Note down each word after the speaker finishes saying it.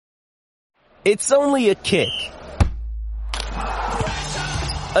It's only a kick,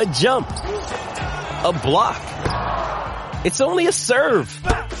 a jump, a block. It's only a serve.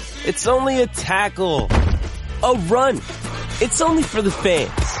 It's only a tackle, a run. It's only for the fans.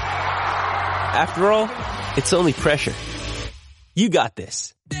 After all, it's only pressure. You got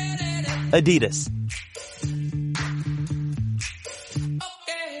this. Adidas.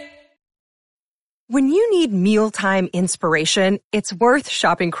 When you need mealtime inspiration, it's worth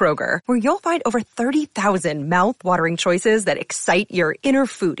shopping Kroger, where you'll find over 30,000 mouth-watering choices that excite your inner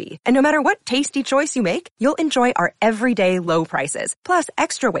foodie. And no matter what tasty choice you make, you'll enjoy our everyday low prices, plus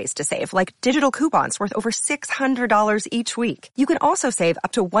extra ways to save, like digital coupons worth over $600 each week. You can also save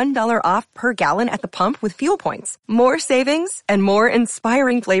up to $1 off per gallon at the pump with fuel points. More savings and more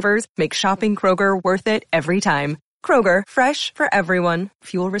inspiring flavors make shopping Kroger worth it every time. Kroger, fresh for everyone.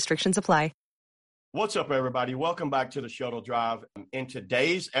 Fuel restrictions apply. What's up, everybody? Welcome back to the Shuttle Drive. In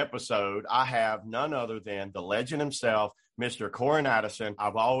today's episode, I have none other than the legend himself, Mr. Corran Addison.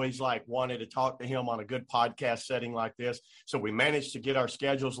 I've always wanted to talk to him on a good podcast setting like this. So we managed to get our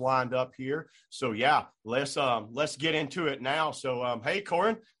schedules lined up here. So yeah, let's get into it now. So hey,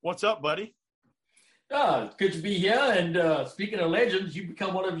 Corran, what's up, buddy? It's good to be here. And speaking of legends, you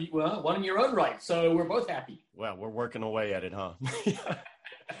become one in your own right. So we're both happy. Well, we're working away at it, huh?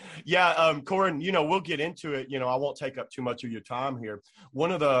 Yeah, Corran, we'll get into it. I won't take up too much of your time here.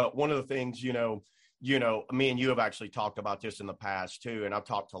 One of the things, me and you have actually talked about this in the past too, and I've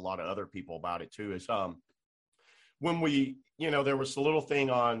talked to a lot of other people about it too, is when we, there was a little thing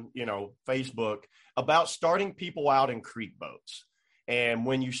on, Facebook about starting people out in creek boats. And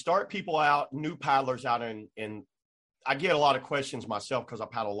when you start people out, new paddlers out in I get a lot of questions myself because I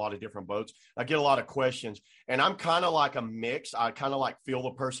paddle a lot of different boats. I get a lot of questions, and I'm kind of like a mix. I kind of feel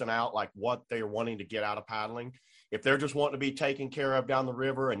the person out, like what they're wanting to get out of paddling. If they're just wanting to be taken care of down the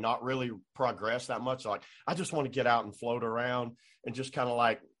river and not really progress that much, I just want to get out and float around and just kind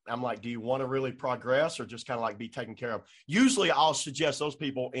of I'm like, do you want to really progress or just kind of be taken care of? Usually I'll suggest those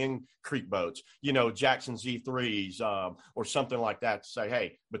people in creek boats, Jackson Z3s or something like that to say,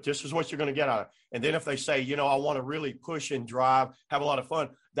 hey, but this is what you're going to get out of it. And then if they say, I want to really push and drive, have a lot of fun,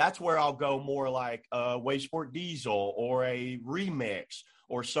 that's where I'll go more like a Wave Sport Diesel or a Remix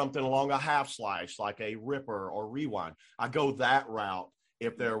or something along a half slice, like a Ripper or Rewind. I go that route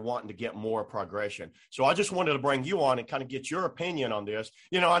if they're wanting to get more progression. So I just wanted to bring you on and kind of get your opinion on this.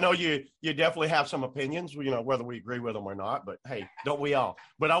 I know you definitely have some opinions, whether we agree with them or not, but hey, don't we all?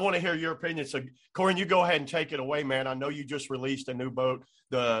 But I want to hear your opinion. So Corran, you go ahead and take it away, man. I know you just released a new boat,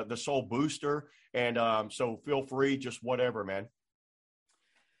 the Soul Booster. And so feel free, just whatever, man.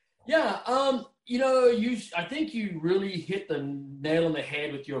 Yeah. I think you really hit the nail on the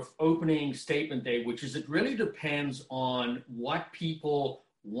head with your opening statement there, which is it really depends on what people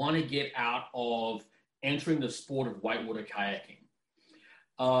want to get out of entering the sport of whitewater kayaking.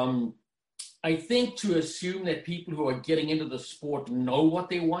 I think to assume that people who are getting into the sport know what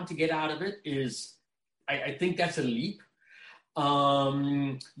they want to get out of it I think that's a leap.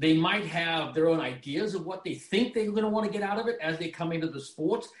 They might have their own ideas of what they think they're going to want to get out of it as they come into the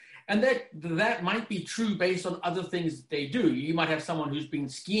sport. And that might be true based on other things they do. You might have someone who's been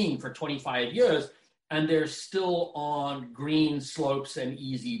skiing for 25 years and they're still on green slopes and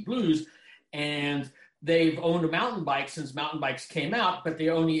easy blues. And they've owned a mountain bike since mountain bikes came out, but they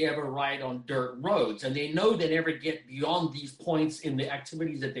only ever ride on dirt roads. And they know they never get beyond these points in the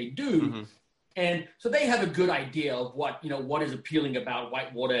activities that they do. Mm-hmm. And so they have a good idea of what is appealing about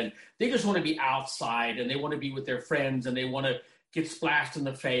whitewater. And they just want to be outside and they want to be with their friends and they want to get splashed in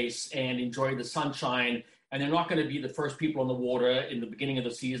the face and enjoy the sunshine. And they're not going to be the first people on the water in the beginning of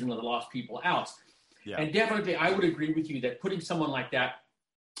the season or the last people out. Yeah. And definitely, I would agree with you that putting someone like that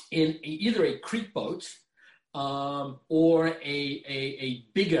in either a creek boat or a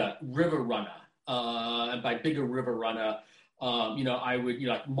bigger river runner, and by bigger river runner, I would,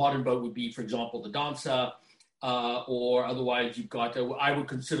 modern boat would be, for example, the Dancer, or otherwise you've got, I would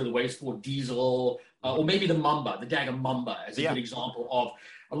consider the Wave Sport Diesel, or maybe the Mamba, the Dagger Mamba as a good example of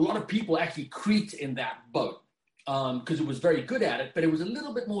a lot of people actually creeked in that boat because it was very good at it, but it was a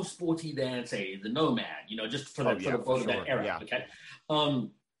little bit more sporty than, say, the Nomad, just for the boat of that era. Yeah. Okay.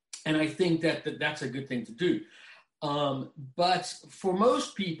 And I think that's a good thing to do. But for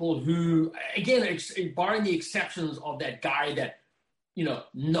most people who, again, barring the exceptions of that guy that,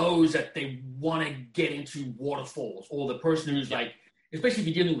 knows that they want to get into waterfalls, or the person who's especially if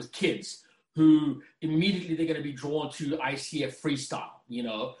you're dealing with kids who immediately they're going to be drawn to ICF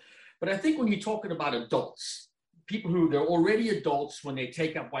freestyle, But I think when you're talking about adults, people who they're already adults when they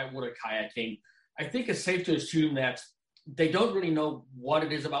take up whitewater kayaking, I think it's safe to assume that they don't really know what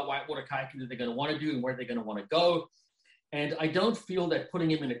it is about whitewater kayaking that they're going to want to do and where they're going to want to go. And I don't feel that putting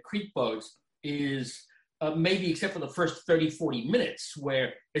him in a creek boat is maybe except for the first 30, 40 minutes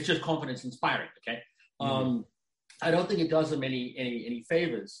where it's just confidence inspiring. Okay. I don't think it does him any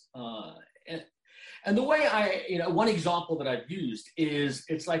favors. And the way one example that I've used is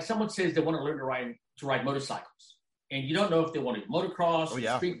it's like someone says they want to learn to ride motorcycles, and you don't know if they want to do motocross,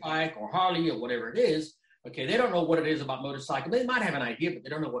 or street bike, or Harley, or whatever it is. Okay, they don't know what it is about motorcycle. They might have an idea, but they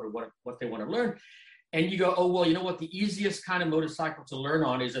don't know what they want to learn. And you go, oh well, you know what? The easiest kind of motorcycle to learn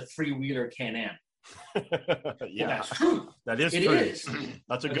on is a 3-wheeler Can-Am. Yeah, well, that's true. That is it true. Is.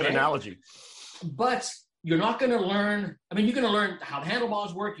 That's a good analogy. But you're not going to learn. I mean, you're going to learn how the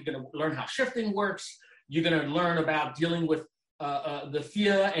handlebars work. You're going to learn how shifting works. You're going to learn about dealing with the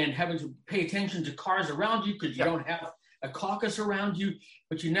fear and having to pay attention to cars around you because you don't have a carcass around you.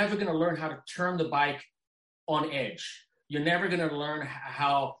 But you're never going to learn how to turn the bike on edge. You're never going to learn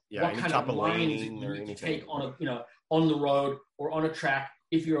what kind of lines you need to take on on the road or on a track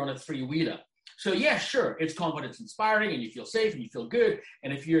if you're on a 3-wheeler. So yeah, sure, it's confidence inspiring and you feel safe and you feel good.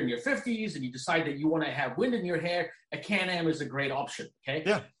 And if you're in your 50s and you decide that you want to have wind in your hair, a Can-Am is a great option. Okay.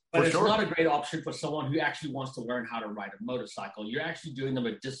 Yeah. But it's not a great option for someone who actually wants to learn how to ride a motorcycle. You're actually doing them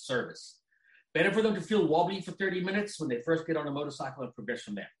a disservice. Better for them to feel wobbly for 30 minutes when they first get on a motorcycle and progress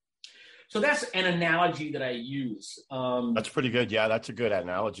from there. So that's an analogy that I use. That's pretty good. Yeah, that's a good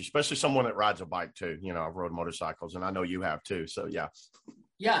analogy, especially someone that rides a bike too. You know, I've rode motorcycles and I know you have too. So yeah.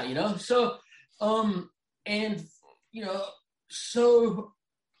 Yeah, so so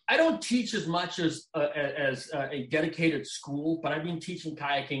I don't teach as much as a dedicated school, but I've been teaching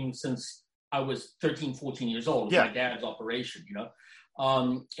kayaking since I was 13, 14 years old. Yeah. My dad's operation,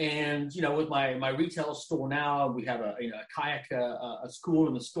 and with my retail store now, we have a kayak a school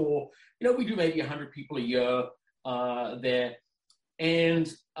in the store. We do maybe 100 people a year there,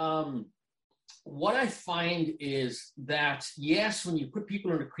 and what I find is that yes, when you put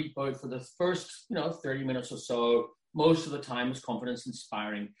people in a creek boat for the first 30 minutes or so, most of the time is confidence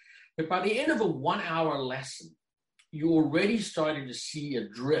inspiring, but by the end of a 1-hour lesson, you already started to see a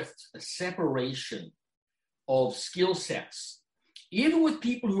drift, a separation of skill sets. Even with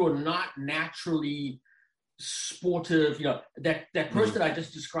people who are not naturally sportive, that person that I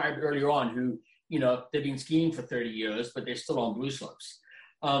just described earlier on, who, they've been skiing for 30 years, but they're still on blue slopes.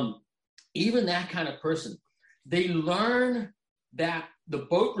 Even that kind of person, they learn that the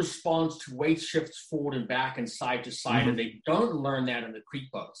boat responds to weight shifts forward and back and side to side, and they don't learn that in the creek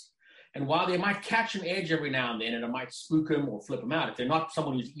boats. And while they might catch an edge every now and then, and it might spook them or flip them out, if they're not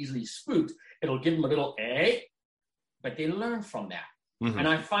someone who's easily spooked, it'll give them a little but they learn from that. And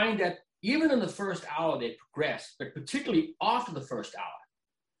I find that even in the first hour, they progress, but particularly after the first hour,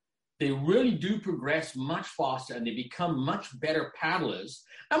 they really do progress much faster and they become much better paddlers.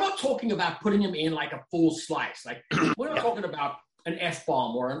 I'm not talking about putting them in like a full slice. Like we're not talking about an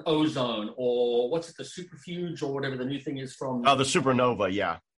F-bomb or an ozone or what's it, the superfuge or whatever the new thing is from. Oh, the supernova.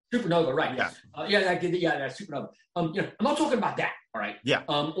 Yeah. Supernova, right. Yeah. Supernova. I'm not talking about that. All right. Yeah.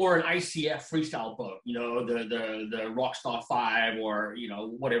 Or an ICF freestyle boat, the Rockstar 5 or,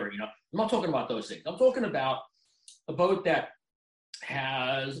 whatever, I'm not talking about those things. I'm talking about a boat that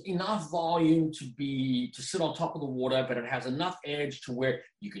has enough volume to sit on top of the water, but it has enough edge to where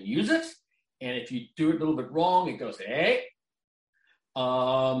you can use it. And if you do it a little bit wrong, it goes,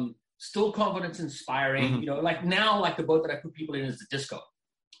 still confidence inspiring, like the boat that I put people in is the Disco.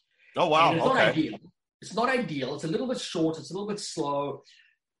 Oh, wow. And it's not ideal. It's not ideal. It's a little bit short. It's a little bit slow,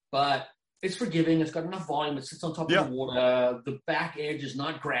 but it's forgiving. It's got enough volume. It sits on top of the water. The back edge is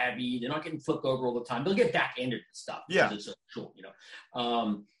not grabby. They're not getting flipped over all the time. They'll get back-ended and stuff. Yeah. It's so short,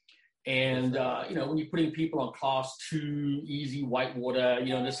 when you're putting people on class 2 easy whitewater,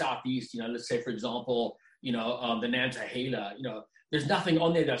 in the Southeast, let's say, for example, the Nantahala, there's nothing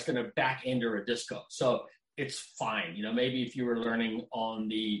on there that's going to back-ender a Disco. So it's fine. Maybe if you were learning on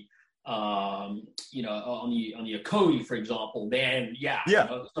the on the Akoi, for example, then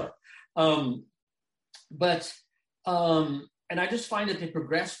and I just find that they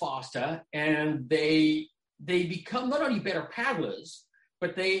progress faster and they become not only better paddlers,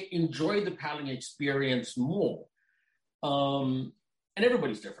 but they enjoy the paddling experience more. And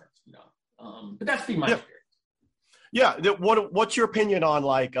everybody's different, but that's been my experience. Yeah. What's your opinion on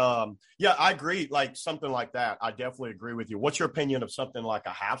I agree. Like something like that. I definitely agree with you. What's your opinion of something like a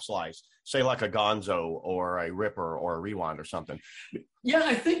half slice, say like a Gonzo or a Ripper or a Rewind or something? Yeah,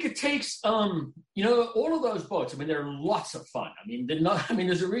 I think it takes, all of those boats. I mean, they're lots of fun.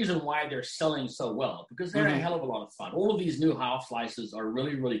 There's a reason why they're selling so well because they're a hell of a lot of fun. All of these new half slices are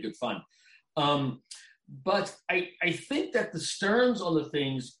really, really good fun. But I think that the sterns on the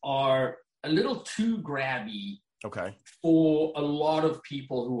things are a little too grabby for a lot of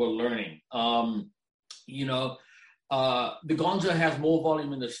people who are learning. The Gonzo has more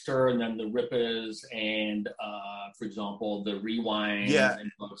volume in the stern than the Rippers and, for example, the Rewinds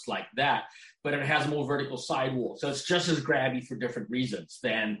and boats like that. But it has more vertical sidewall. So it's just as grabby for different reasons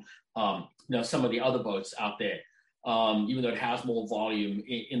than some of the other boats out there, even though it has more volume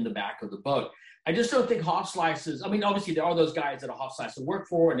in the back of the boat. I just don't think hop slices, I mean, obviously there are those guys that a hop slice to work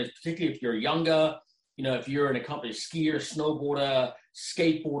for, and it's particularly if you're younger, if you're an accomplished skier, snowboarder,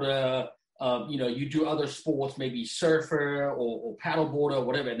 skateboarder, you do other sports, maybe surfer or paddleboarder or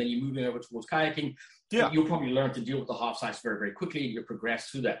whatever, and then you're moving over towards kayaking, you'll probably learn to deal with the hop slice very, very quickly, and you'll progress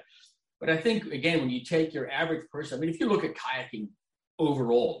through that. But I think, again, when you take your average person, I mean, if you look at kayaking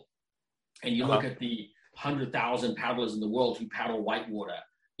overall, and you look at the 100,000 paddlers in the world who paddle whitewater,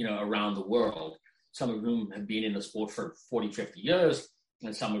 around the world, some of whom have been in the sport for 40, 50 years,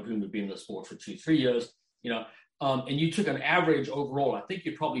 and some of whom have been in the sport for 2-3 years, and you took an average overall, I think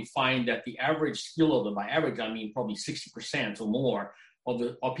you'd probably find that the average skill of them, by average, I mean probably 60% or more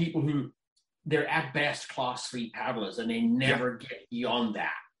are people who they're at best class 3 paddlers, and they never get beyond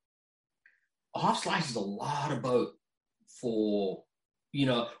that. A hop slice is a lot of boat for,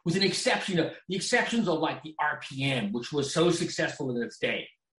 with an exception, the exceptions of like the RPM, which was so successful in its day.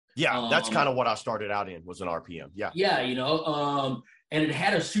 Yeah, that's kind of what I started out in, was an RPM. Yeah, and it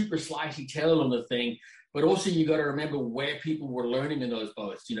had a super slicey tail on the thing, but also you got to remember where people were learning in those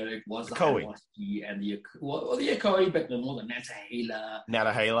boats. It was the Hawaii and the Akoi, but more the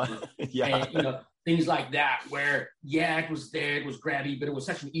Natahala. And, things like that, where, it was there, it was grabby, but it was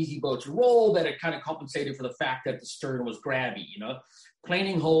such an easy boat to roll that it kind of compensated for the fact that the stern was grabby,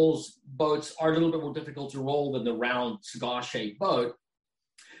 Planing holes boats are a little bit more difficult to roll than the round cigar-shaped boat,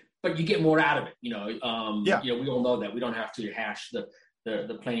 but you get more out of it, we all know that. We don't have to hash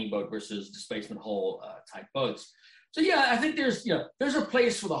the planing boat versus displacement hole type boats. So I think there's a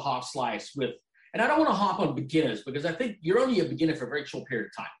place for the hop slice and I don't want to hop on beginners, because I think you're only a beginner for a very short period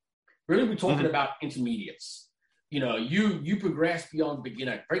of time. Really, we're talking about intermediates. You progress beyond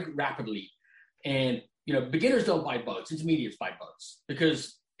beginner very rapidly, and beginners don't buy boats, intermediates buy boats,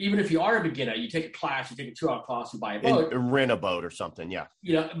 because even if you are a beginner, you take a class, you take a 2-hour class, you buy a boat. And rent a boat or something,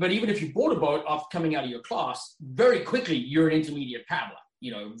 But even if you bought a boat coming out of your class, very quickly, you're an intermediate paddler,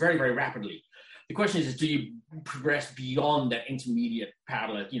 very, very rapidly. The question is do you progress beyond that intermediate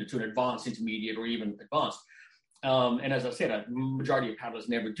paddler, to an advanced intermediate or even advanced? And as I said, a majority of paddlers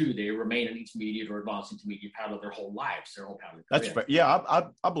never do. They remain an intermediate or advanced intermediate paddler their whole lives, their whole paddling career. That's fair. Yeah,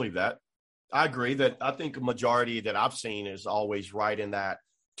 I believe that. I agree that I think a majority that I've seen is always right in that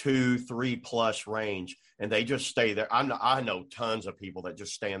 2-3 plus range, and they just stay there. I know tons of people that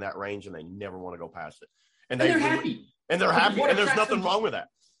just stay in that range and they never want to go past it. And they're happy. And they're happy, and there's nothing wrong with that.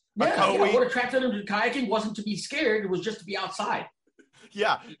 What attracted them to kayaking wasn't to be scared, it was just to be outside.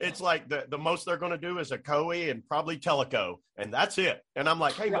 Yeah, it's like the most they're going to do is a Koi and probably Teleco, and that's it. And I'm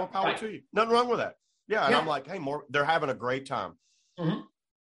like, hey, more power to you. Nothing wrong with that. Yeah, and I'm like, hey, they're having a great time. Mm-hmm.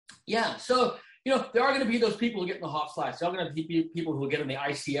 Yeah, so, there are going to be those people who get in the hop slice. There are going to be people who will get in the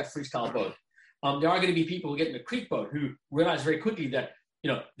ICF freestyle boat. There are going to be people who get in the creek boat who realize very quickly that,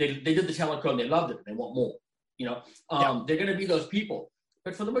 they did the Teleco and they loved it and they want more. They're going to be those people.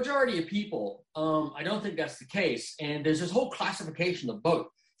 But for the majority of people, I don't think that's the case. And there's this whole classification of boat.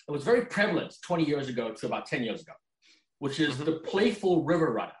 It was very prevalent 20 years ago to about 10 years ago, which is the playful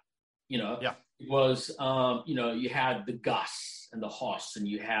river runner. It was, you had the Gus and the Hoss, and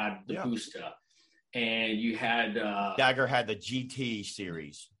you had the Booster, and you had... Dagger had the GT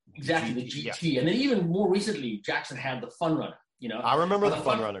series. Exactly, the GT. And then even more recently, Jackson had the Fun Runner. I remember the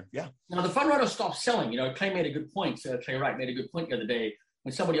Fun Runner. Yeah. Now, the Fun Runner stopped selling. Clay made a good point. Clay Wright made a good point the other day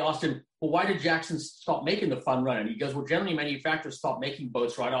when somebody asked him, well, why did Jackson stop making the Fun Runner? And he goes, well, generally manufacturers stop making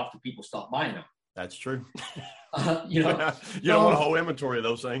boats right after people stop buying them. That's true. You don't want a whole inventory of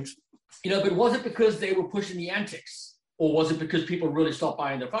those things. But was it because they were pushing the antics? Or was it because people really stopped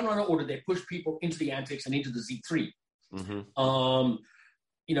buying the Fun Runner? Or did they push people into the antics and into the Z3? Mm-hmm.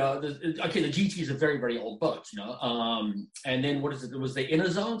 The GT is a very, very old boat, and then what is it? It was the Inner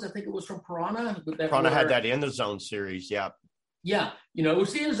Zones, I think it was from Piranha. Piranha had that Inner Zone series, yeah. Yeah, it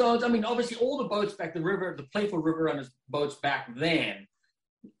was the Inner Zones. I mean, obviously all the boats back, the playful river runners boats back then,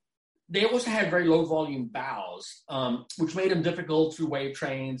 they also had very low volume bows, which made them difficult through wave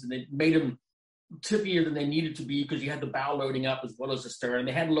trains, and they made them tippier than they needed to be because you had the bow loading up as well as the stern.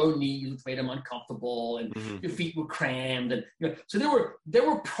 They had low knees, which made them uncomfortable, and your feet were crammed, and so there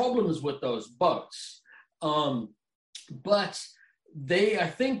were problems with those boats. But I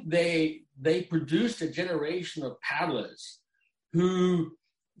think they produced a generation of paddlers who,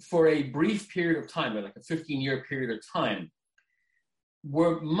 for a brief period of time, like a 15-year period of time,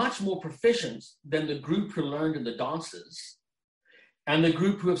 were much more proficient than the group who learned in the dances and the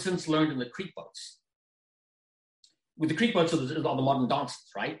group who have since learned in the creek boats. With the creek boats are the modern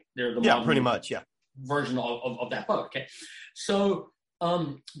dances, right? They're the modern pretty much, version of that boat. Okay, so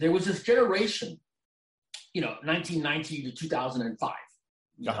there was this generation, 1990 to 2005,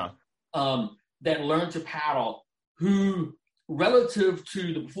 that learned to paddle, who, relative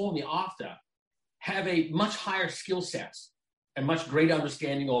to the before and the after, have a much higher skill set and much greater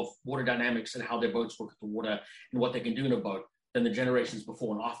understanding of water dynamics and how their boats work with the water and what they can do in a boat than the generations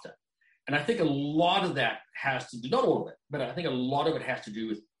before and after. And I think a lot of that has to do, not all of it, but I think a lot of it has to do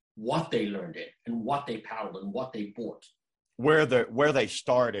with what they learned in and what they paddled and what they bought. Where they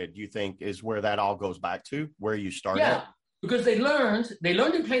started, you think, is where that all goes back to, where you started? Yeah, because they learned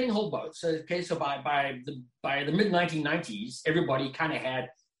in planing hole boats. Okay, so by the mid 1990s, everybody kind of had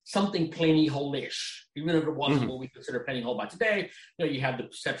something planing hole-ish, even if it wasn't what we consider planing hole by today. You had the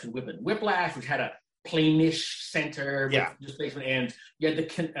Perception Whip and Whiplash, which had a plane-ish center with displacement ends. You had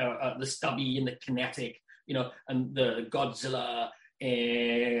the Stubby and the Kinetic, and the Godzilla,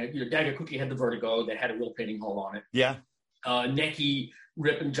 and Dagger quickly had the Vertigo that had a real planing hole on it. Yeah. Necky,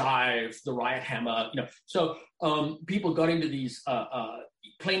 Rip and Jive, the Riot Hammer, So people got into these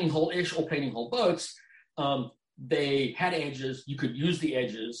planing hole-ish or planing hole boats. They had edges. You could use the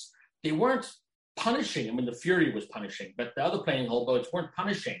edges. They weren't punishing. I mean, the Fury was punishing, but the other planing hole boats weren't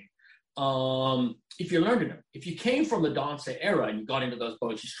punishing if you learned in them. If you came from the Dancer era and you got into those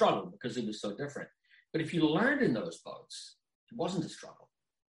boats, you struggled because it was so different. But if you learned in those boats, it wasn't a struggle.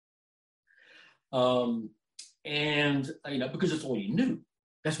 Because it's all you knew.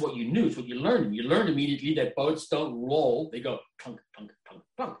 That's what you knew. It's what you learned. You learned immediately that boats don't roll; they go clunk, clunk, clunk,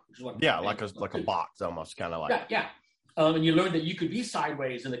 clunk. Like a box, almost kind of like. Yeah. And you learned that you could be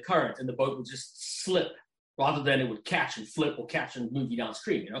sideways in the current, and the boat would just slip rather than it would catch and flip or catch and move you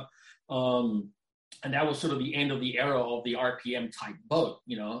downstream. And that was sort of the end of the era of the RPM type boat.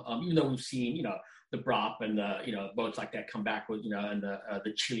 Even though we've seen the Brop and the boats like that come back with and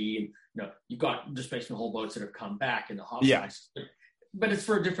the Chili, and you've got displacement hole boats that have come back in the hot size. But it's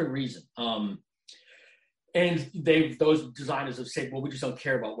for a different reason. And those designers have said, well, we just don't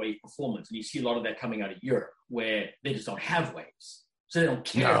care about wave performance. And you see a lot of that coming out of Europe, where they just don't have waves. So they don't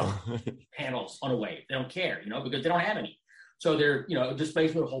care panels on a wave. They don't care, because they don't have any. So they're,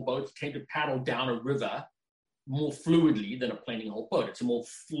 displacement hole boats tend to paddle down a river more fluidly than a planing hole boat. It's a more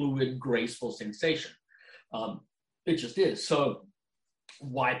fluid, graceful sensation. It just is. So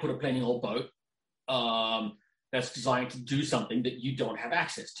why put a planing hole boat that's designed to do something that you don't have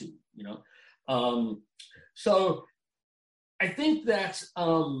access to, So I think that,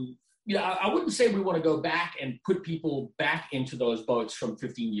 I wouldn't say we want to go back and put people back into those boats from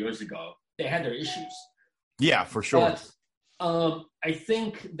 15 years ago. They had their issues. Yeah, for sure. But I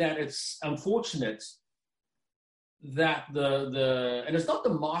think that it's unfortunate that and it's not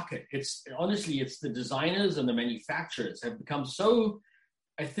the market. It's honestly, it's the designers and the manufacturers have become so,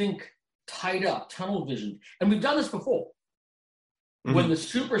 I think, tied up, tunnel vision. And we've done this before. When the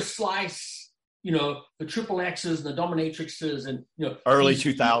super slice, the triple X's and the dominatrixes and, early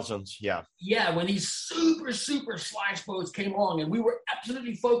 2000s. Yeah. Yeah. When these super, super slice boats came along and we were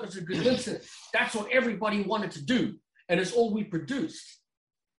absolutely focused and convinced that that's what everybody wanted to do. And it's all we produced.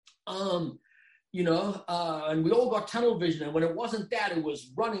 And we all got tunnel vision. And when it wasn't that, it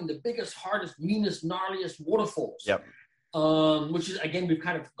was running the biggest, hardest, meanest, gnarliest waterfalls. Yep. Which is, again, we've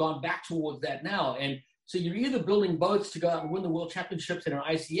kind of gone back towards that now. And so you're either building boats to go out and win the world championships in our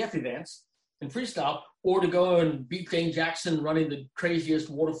ICF events in freestyle, or to go and beat Dane Jackson running the craziest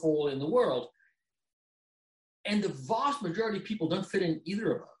waterfall in the world. And the vast majority of people don't fit in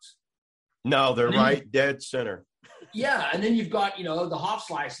either of those. No, they're right dead center. Yeah, and then you've got, the half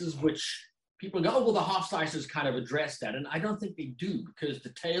slices, which people go, oh, well, the half slices kind of address that. And I don't think they do, because the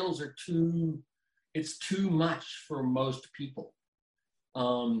tails are it's too much for most people.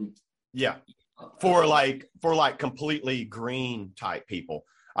 For completely green type people.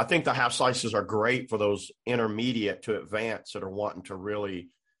 I think the half slices are great for those intermediate to advanced that are wanting to really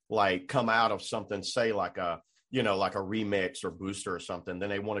come out of something, say like a remix or booster or something. Then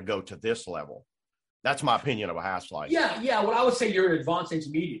they want to go to this level. That's my opinion of a half slice. Yeah. Well, I would say you're an advanced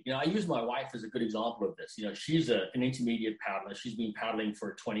intermediate. I use my wife as a good example of this. She's an intermediate paddler. She's been paddling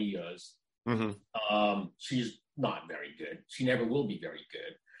for 20 years. Mm-hmm. She's not very good. She never will be very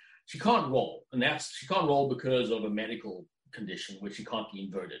good. She can't roll, and she can't roll because of a medical condition where she can't be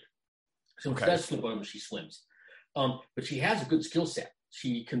inverted. So if she does flip over, she swims. But she has a good skill set.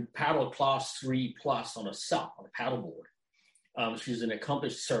 She can paddle class 3 plus on a SUP, on a paddleboard. She's an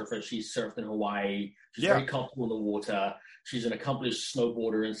accomplished surfer. She's surfed in Hawaii. She's very comfortable in the water. She's an accomplished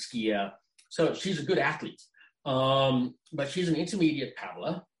snowboarder and skier. So she's a good athlete. But she's an intermediate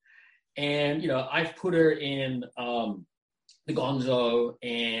paddler. And, I've put her in the Gonzo,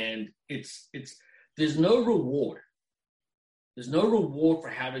 and there's no reward. There's no reward for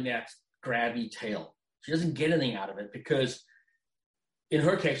having that grabby tail. She doesn't get anything out of it because in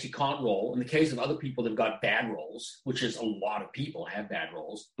her case, she can't roll. In the case of other people, they've got bad rolls, which is a lot of people have bad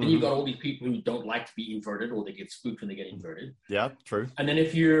rolls. And you've got all these people who don't like to be inverted, or they get spooked when they get inverted. Yeah, true. And then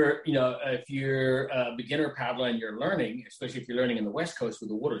if you're a beginner paddler and you're learning, especially if you're learning in the West Coast where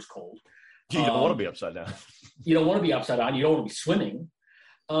the water's cold, you don't want to be upside down. You don't want to be upside down. You don't want to be swimming.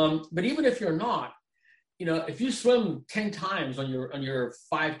 But even if you're not, if you swim 10 times on your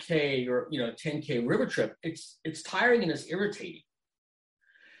 5K or 10K river trip, it's tiring and it's irritating.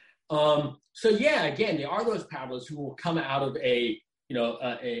 So yeah, again, there are those paddlers who will come out of a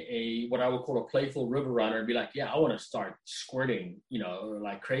what I would call a playful river runner and be like, yeah, I want to start squirting,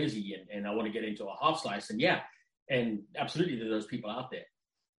 like crazy, and I want to get into a half slice, and absolutely there are those people out there.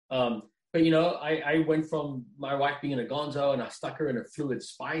 But I went from my wife being in a Gonzo, and I stuck her in a Fluid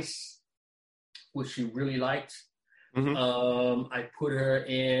Spice, which she really liked. I put her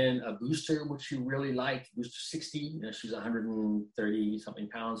in a Booster, which she really liked, Booster 60. She's 130 something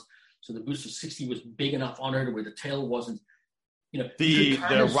pounds. So the Booster 60 was big enough on her to where the tail wasn't, the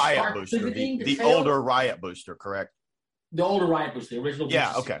Riot Booster, the older Riot Booster, correct? The older Riot Booster, the original Booster.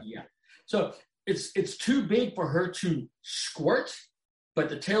 Yeah, okay. 60, yeah. So it's too big for her to squirt, but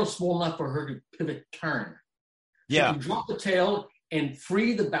the tail's small enough for her to pivot turn. Yeah. So you drop the tail and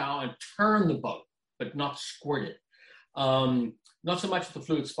free the bow and turn the boat, but not squirt it. Not so much with the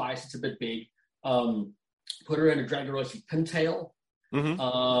Fluid Spice, it's a bit big. Put her in a Dragarosi pintail,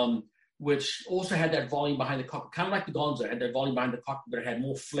 which also had that volume behind the cockpit, kind of like the Gonzo, had that volume behind the cockpit, but it had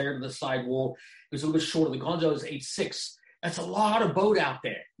more flair to the sidewall. It was a little bit shorter. The Gonzo is 8'6". That's a lot of boat out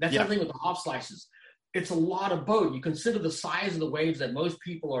there. That's the thing with the half slices. It's a lot of boat. You consider the size of the waves that most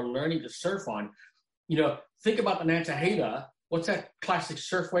people are learning to surf on. Think about the Nantahala. What's that classic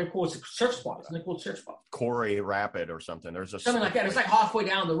surf wave called? It's a surf spot. Isn't it called surf spot? Corey Rapid or something. There's something like that. It's like halfway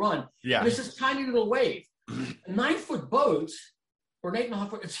down the run. Yeah. And it's this tiny little wave. A 9-foot boat or an 8.5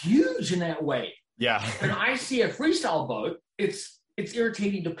 foot, it's huge in that wave. Yeah. When I see a freestyle boat, it's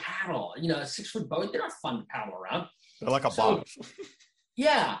irritating to paddle. A 6-foot boat, they're not fun to paddle around. They're like a box.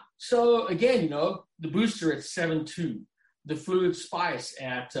 Yeah. So again, the Booster at 7.2, the Fluid Spice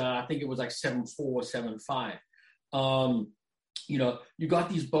at I think it was like 7.4, 7.5. You got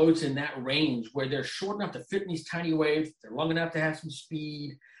these boats in that range where they're short enough to fit in these tiny waves. They're long enough to have some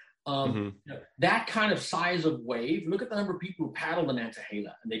speed. That kind of size of wave. Look at the number of people who paddle the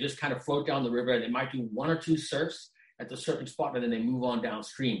Nantahala, and they just kind of float down the river, and they might do 1 or 2 surfs at the surfing spot, and then they move on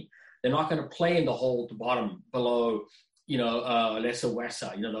downstream. They're not going to play in the hole at the bottom below, Lessa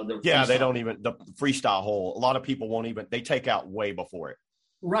Wessa. They don't even, the freestyle hole. A lot of people won't even, they take out way before it.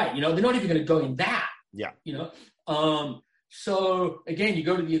 Right. They're not even going to go in that. Yeah. So again, you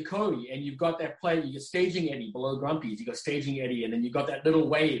go to the Ocoee and you've got that play, you get staging eddy below Grumpy's, you got staging eddy, and then you've got that little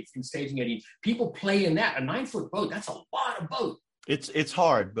wave in staging eddy. People play in that. A 9-foot boat, that's a lot of boat. It's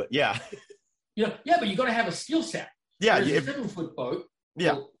hard, but yeah. But you got to have a skill set. Yeah. A 7-foot boat.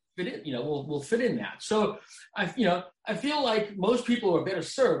 Yeah. Fit in, will fit in that. So I feel like most people are better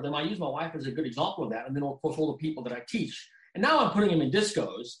served, and I use my wife as a good example of that. And then of course all the people that I teach. And now I'm putting them in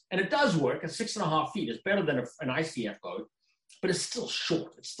discos, and it does work at 6.5 feet. It's better than an ICF boat, but it's still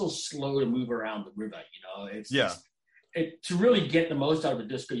short. It's still slow to move around the river. To really get the most out of a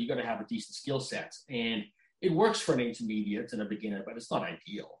disco, you got to have a decent skill set, and it works for an intermediate and a beginner, but it's not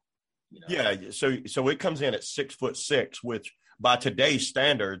ideal. Yeah. So it comes in at 6'6", which by today's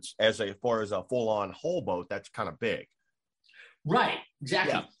standards, as far as a full-on whole boat, that's kind of big. Right.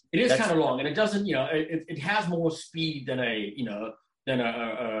 Exactly. Yeah. It is kind of long, and it doesn't, it has more speed than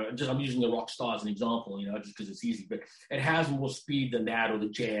just I'm using the Rockstar as an example, just because it's easy, but it has more speed than that or the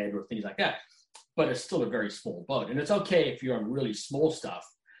Jet or things like that. But it's still a very small boat, and it's okay if you're on really small stuff,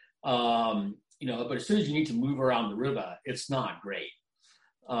 but as soon as you need to move around the river, it's not great.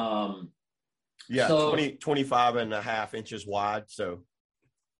 25 and a half inches wide, so.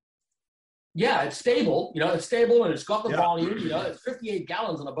 Yeah, it's stable, it's stable, and it's got the volume, it's 58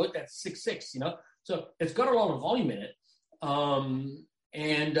 gallons on a boat that's 6'6", so it's got a lot of volume in it.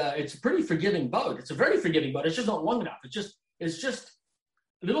 And it's a pretty forgiving boat. It's a very forgiving boat. It's just not long enough. It's just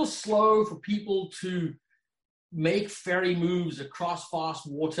a little slow for people to make ferry moves across fast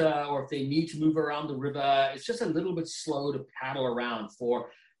water, or if they need to move around the river, it's just a little bit slow to paddle around for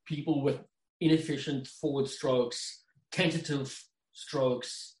people with inefficient forward strokes, tentative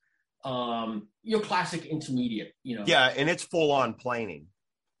strokes, your classic intermediate, Yeah, and it's full on planing.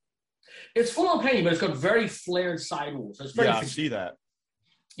 It's full on planing, but it's got very flared sidewalls. So it's very I see that.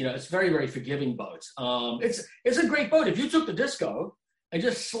 It's very, very forgiving boat. It's a great boat. If you took the Disco and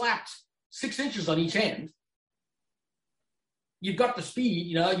just slapped 6 inches on each end, you've got the speed.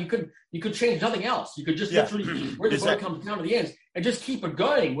 You could change nothing else. You could just literally where the boat comes down to the ends and just keep it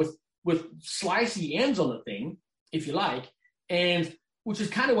going with slicey ends on the thing, if you like, and which is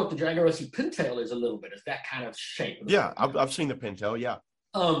kind of what the Dragon Rossi pintail is a little bit. Is that kind of shape? Yeah, I've seen the pintail. Yeah.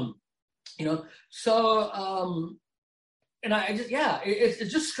 And I just,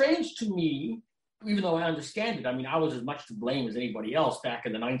 it's just strange to me, even though I understand it. I mean, I was as much to blame as anybody else back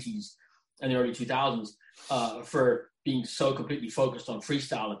in the 90s and the early 2000s for being so completely focused on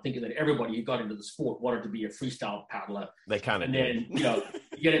freestyle and thinking that everybody who got into the sport wanted to be a freestyle paddler. They kind of and did. Then,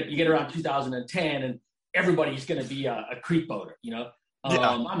 you get around 2010 and everybody's going to be a creek boater,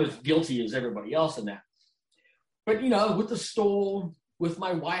 I'm as guilty as everybody else in that. But, with the stall, with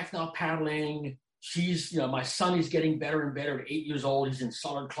my wife now paddling, she's, my son is getting better and better at 8 years old. He's in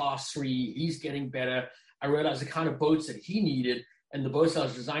solid class 3. He's getting better. I realized the kind of boats that he needed and the boats I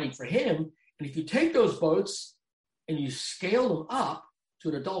was designing for him. And if you take those boats and you scale them up to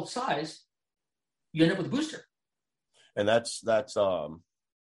an adult size, you end up with a booster. And that's let's go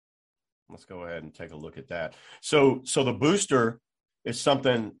ahead and take a look at that. So the booster is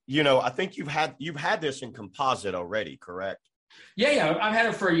something, I think you've had this in composite already, correct? Yeah. I've had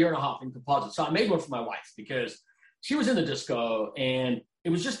it for a year and a half in composite. So I made one for my wife because she was in the Disco and it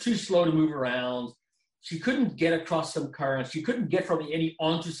was just too slow to move around. She couldn't get across some currents. She couldn't get from the eddy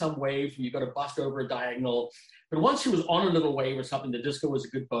onto some waves where you got to bust over a diagonal. But once she was on a little wave or something, the Disco was a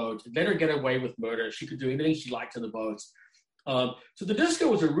good boat. It let her get away with murder. She could do anything she liked in the boats. So the Disco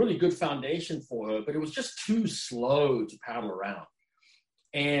was a really good foundation for her, but it was just too slow to paddle around.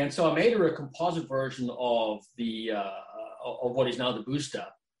 And so I made her a composite version of of what is now the booster.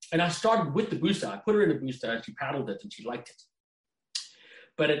 And I started with the booster. I put her in a booster and she paddled it and she liked it.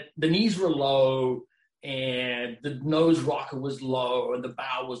 But the knees were low and the nose rocker was low and the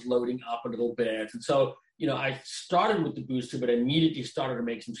bow was loading up a little bit. And so, I started with the booster, but immediately started to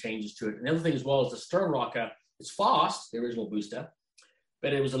make some changes to it. And the other thing as well is the stern rocker is fast, the original booster,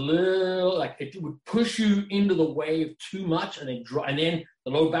 but it was a little like it would push you into the wave too much and then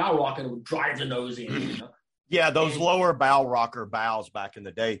the low bow rocker would drive the nose in. Yeah, those lower bow rocker bows back in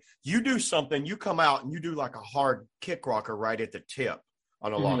the day. You do something, you come out and you do like a hard kick rocker right at the tip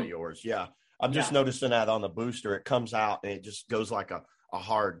on a lot of yours. Yeah, I'm just noticing that on the booster. It comes out and it just goes like a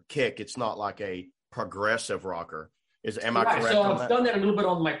hard kick. It's not like a progressive rocker. Am I correct? So I've done that a little bit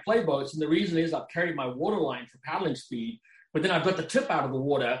on my play boats, and the reason is I've carried my water line for paddling speed, but then I've got the tip out of the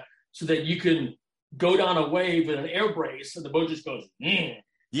water so that you can go down a wave with an air brace and the boat just goes, and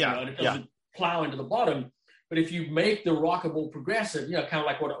it doesn't plow into the bottom. But if you make the rocker more progressive, kind of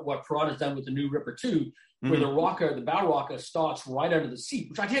like what Corran has done with the new Ripper 2, where the bow rocker starts right under the seat,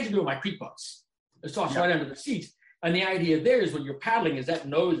 which I tend to do with my creek boats. It starts right under the seat. And the idea there is when you're paddling is that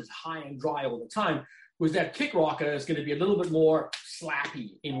nose is high and dry all the time, was that kick rocker is going to be a little bit more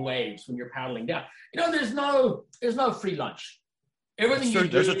slappy in waves when you're paddling down. There's no free lunch.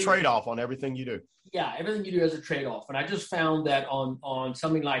 There's a trade-off on everything you do. Yeah, everything you do has a trade-off. And I just found that on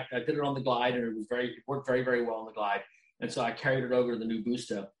something like I did it on the Glide, and it worked very, very well on the Glide. And so I carried it over to the new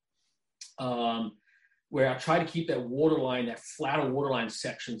booster, where I try to keep that waterline, that flatter waterline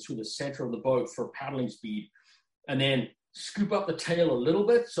section through the center of the boat for paddling speed, and then scoop up the tail a little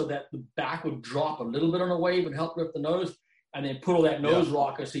bit so that the back would drop a little bit on a wave and help lift the nose, and then put all that nose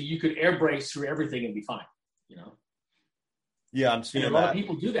rocker so you could air brace through everything and be fine, Yeah, I'm seeing and a lot of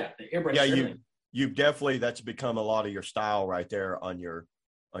people do that. They air brace everything. You've definitely, that's become a lot of your style right there on your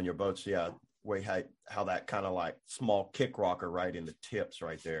boats. Yeah, way how that kind of like small kick rocker right in the tips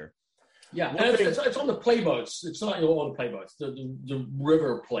right there. Yeah, and it's on the play boats. It's not all the play boats. The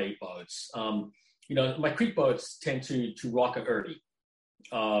river play boats. My creek boats tend to rock a early.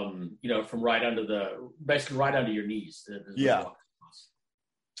 From basically right under your knees. And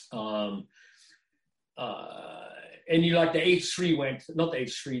like the H3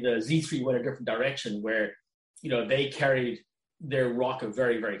 the Z3 went a different direction where, they carried their rocker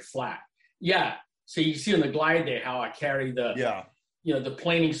very, very flat. Yeah. So you see on the Glide there how I carry the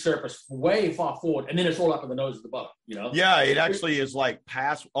planing surface way far forward, and then it's all up in the nose of the boat, Yeah, it actually is like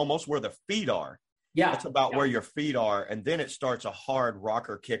past almost where the feet are. Yeah. That's about where your feet are, and then it starts a hard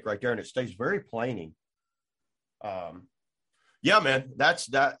rocker kick right there, and it stays very planing. Yeah, man, that's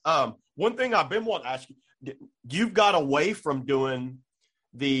that. One thing I've been wanting to ask you, you've got away from doing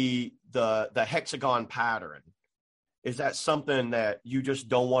the hexagon pattern. Is that something that you just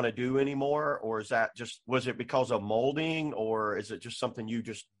don't want to do anymore? Or is that was it because of molding, or is it just something you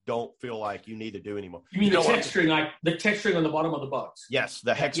just don't feel like you need to do anymore? You mean the texturing, like the texturing on the bottom of the boats? Yes,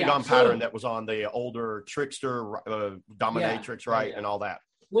 the hexagon pattern that was on the older Trickster, Dominatrix, right, and all that.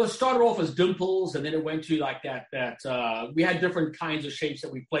 Well, it started off as dimples, and then it went to like that. We had different kinds of shapes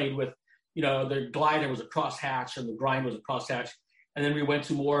that we played with. You know, the glider was a crosshatch, and the grind was a crosshatch. And then we went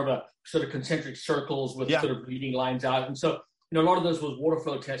to more of a sort of concentric circles with sort of leading lines out. And so, you know, a lot of this was water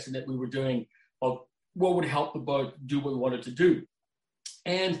flow testing that we were doing of what would help the boat do what we wanted to do.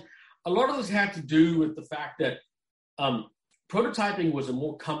 And a lot of this had to do with the fact that prototyping was a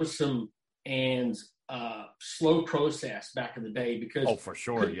more cumbersome and slow process back in the day because for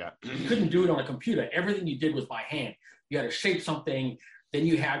sure, you couldn't do it on a computer. Everything you did was by hand. You had to shape something, then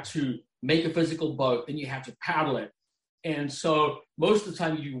you had to make a physical boat, then you had to paddle it. And so most of the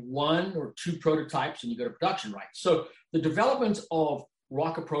time you do 1 or 2 prototypes and you go to production, right? So the development of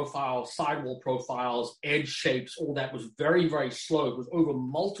rocker profiles, sidewall profiles, edge shapes, all that was very, very slow. It was over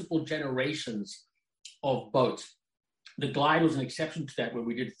multiple generations of boats. The Glide was an exception to that, where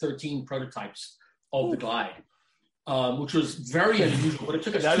we did 13 prototypes of the Glide, which was very unusual. But it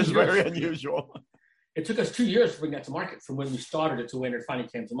took us that is very unusual. It took us 2 years to bring that to market, from when we started it to when it finally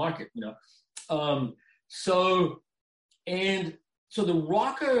came to market. You know, so the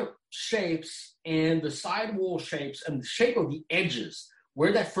rocker shapes and the sidewall shapes and the shape of the edges,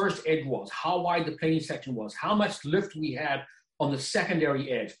 where that first edge was, how wide the planing section was, how much lift we had on the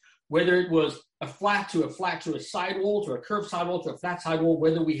secondary edge, whether it was a flat to a sidewall, to a curved sidewall, to a flat sidewall,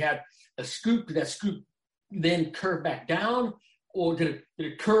 whether we had a scoop, did that scoop then curve back down, or did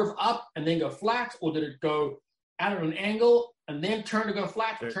it curve up and then go flat, or did it go out at an angle and then turn to go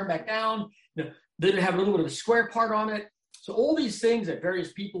flat, turn back down? You know, did it have a little bit of a square part on it? So all these things that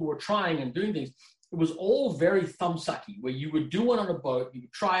various people were trying and doing things, it was all very thumbsucky, where you would do one on a boat, you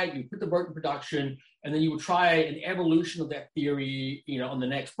would try it, you put the boat in production, and then you would try an evolution of that theory, you know, on the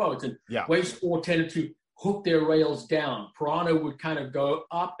next boats. And Wave Sport tended to hook their rails down. Piranha would kind of go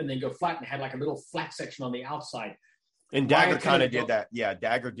up and then go flat, and had like a little flat section on the outside. And Dagger kind of did that. Yeah,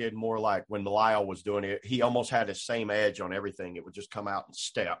 Dagger did more like when Lyle was doing it. He almost had the same edge on everything. It would just come out and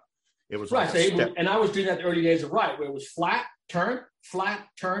step. It was right. Like and I was doing that the early days of where it was flat, turn,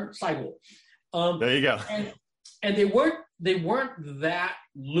 sidewall. There you go. And they weren't that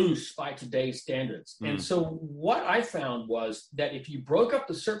loose by today's standards. And so what I found was that if you broke up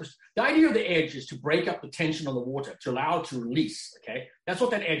the surface, the idea of the edge is to break up the tension on the water, to allow it to release. Okay, that's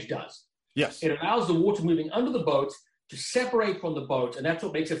what that edge does. Yes, it allows the water moving under the boat to separate from the boat, and that's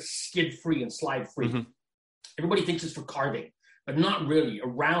what makes it skid free and slide free. Mm-hmm. Everybody thinks it's for carving, but not really. A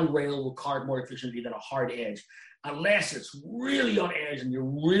round rail will carve more efficiently than a hard edge, unless it's really on edge and you're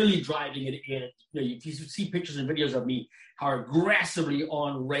really driving it in. You know, if you see pictures and videos of me, how aggressively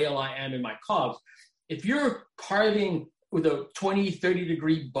on rail I am in my cogs. If you're carving with a 20,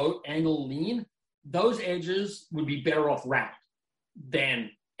 30-degree boat angle lean, those edges would be better off round than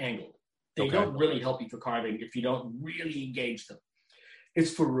angled. They don't really help you for carving if you don't really engage them.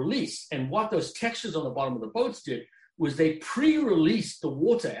 It's for release. And what those textures on the bottom of the boats did was they pre-released the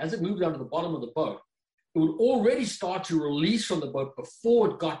water as it moved down to the bottom of the boat. It would already start to release from the boat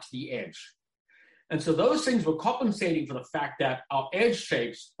before it got to the edge. And so those things were compensating for the fact that our edge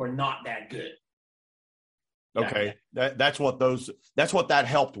shapes were not that good. Okay. That's what that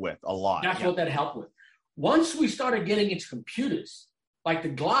helped with a lot. That's what that helped with. Once we started getting into computers, like the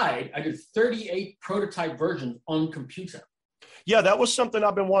Glide, I did 38 prototype versions on computer. Yeah, that was something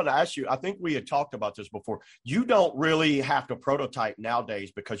I've been wanting to ask you. I think we had talked about this before. You don't really have to prototype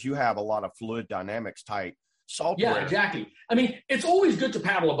nowadays because you have a lot of fluid dynamics type software. Yeah, exactly. I mean, it's always good to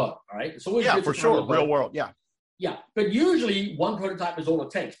paddle a boat, all right? It's always good for sure. Real world, yeah. Yeah, but usually one prototype is all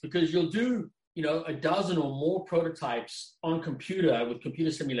it takes, because you'll do, you know, a dozen or more prototypes on computer with computer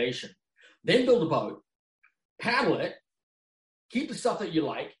simulation, then build a boat, paddle it, keep the stuff that you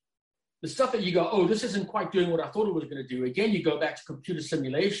like. The stuff that you go, oh, this isn't quite doing what I thought it was going to do. Again, you go back to computer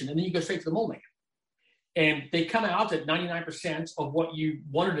simulation, and then you go straight to the mold maker. And they come out at 99% of what you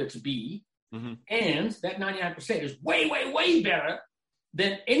wanted it to be. Mm-hmm. And that 99% is way, way, way better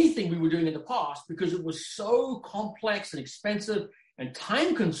than anything we were doing in the past, because it was so complex and expensive and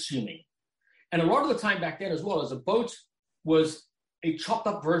time-consuming. And a lot of the time back then as well, as a boat was a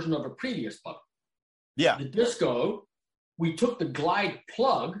chopped-up version of a previous boat. Yeah. The Disco, we took the Glide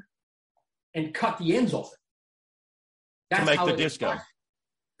plug and cut the ends off it. That's to make the Disco.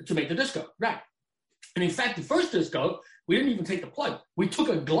 To make the Disco, right. And in fact, the first disco, we didn't even take the plug. We took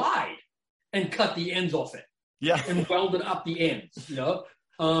a glide and cut the ends off it. Yeah. And welded up the ends,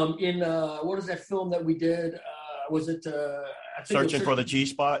 what is that film that we did? Was it Searching for the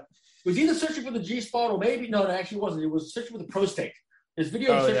G-spot? It was either Searching for the G-spot or maybe, no, it actually wasn't. It was Searching for the Prostate. This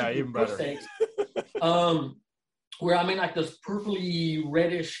video of Searching for the Prostate, where I'm in like this purpley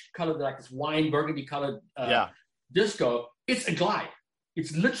reddish colored, like this wine burgundy colored disco. It's a glide.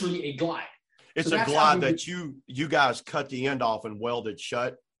 It's literally a glide. It's a glide that you guys cut the end off and welded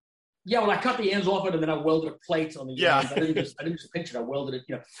shut. Yeah, well, I cut the ends off it and then I welded a plate on the ends. I didn't just pinch it. I welded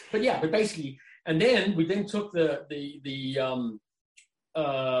it, But basically, and then we took the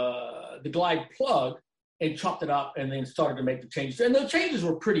glide plug and chopped it up and then started to make the changes. And the changes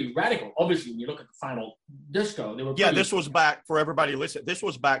were pretty radical. Obviously, when you look at the final disco, they were this was back, for everybody listening, this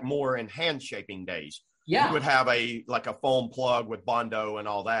was back more in hand shaping days. Yeah. You would have a foam plug with Bondo and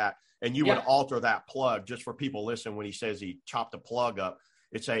all that, and you would alter that plug. Just for people listening, when he says he chopped the plug up,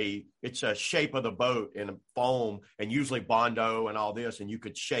 it's a shape of the boat in foam and usually Bondo and all this, and you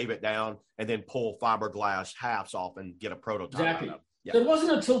could shave it down and then pull fiberglass halves off and get a prototype. Exactly. Out of it. Yeah. So it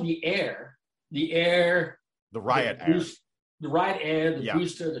wasn't until the riot air, the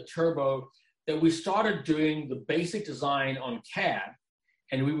booster, the turbo, that we started doing the basic design on CAD,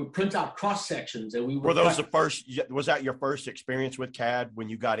 and we would print out cross sections, and we would. Were those the first? Was that your first experience with CAD when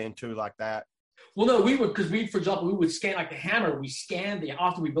you got into like that? Well, no, for example, we would scan like the hammer. We scanned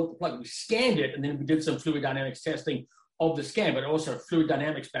after we built the plug, we scanned it, and then we did some fluid dynamics testing of the scan, but also fluid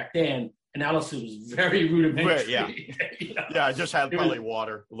dynamics back then. Analysis was very rudimentary. Yeah. I just had probably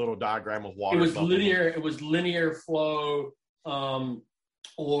water, a little diagram of water. It was linear. It was linear flow,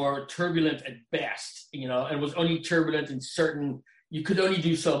 or turbulent at best. And it was only turbulent in certain. You could only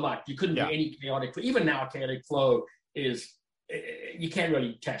do so much. You couldn't do any chaotic. Even now, chaotic flow is. You can't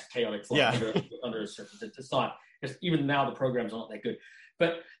really test chaotic flow under a surface. It's not. Even now, the programs aren't that good.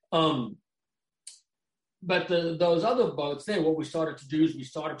 But those other boats there, what we started to do is we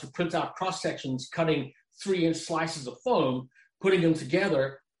started to print out cross sections, cutting 3-inch slices of foam, putting them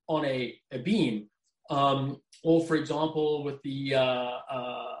together on a beam. Or, for example, with the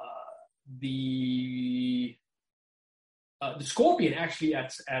Scorpion, actually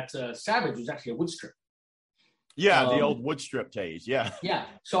at Savage, was actually a wood strip. Yeah, the old wood strip days. Yeah. Yeah.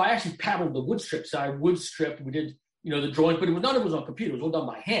 So I actually paddled the wood strip. So I wood stripped. We did, the drawing, but none of it was on computer. It was all done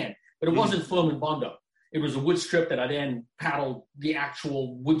by hand. But it wasn't foam and Bondo. It was a wood strip that I then paddled the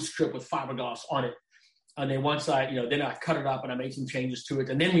actual wood strip with fiberglass on it. And then once then I cut it up and I made some changes to it.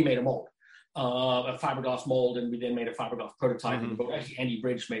 And then we made a mold, a fiberglass mold, and we then made a fiberglass prototype. Mm-hmm. And actually, Andy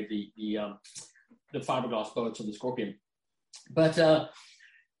Bridge made the fiberglass boats of the Scorpion. But,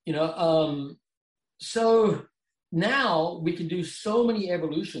 so now we can do so many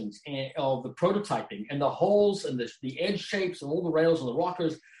evolutions of the prototyping and the holes and the edge shapes and all the rails and the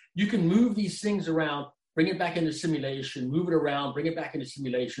rockers. You can move these things around, bring it back into simulation, move it around, bring it back into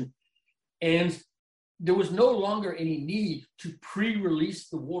simulation. And there was no longer any need to pre-release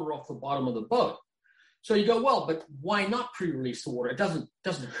the water off the bottom of the boat. So you go, well, but why not pre-release the water? It doesn't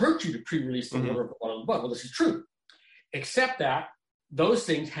hurt you to pre-release the water off the bottom of the boat. Well, this is true, except that those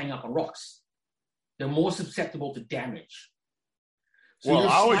things hang up on rocks. They're more susceptible to damage. So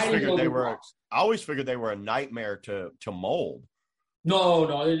I always figured they were a nightmare to mold. No,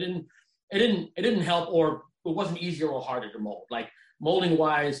 it didn't help, or it wasn't easier or harder to mold. Like molding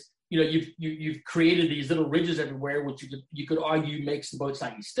wise, you've created these little ridges everywhere, which you could argue makes the boat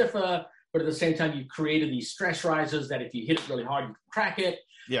slightly stiffer, but at the same time, you've created these stress risers that if you hit it really hard, you can crack it.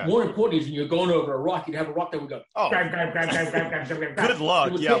 Yeah. More importantly is when you're going over a rock, you'd have a rock that would go grab. Good luck.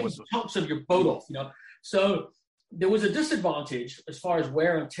 It would take chunks of your boat off, So there was a disadvantage as far as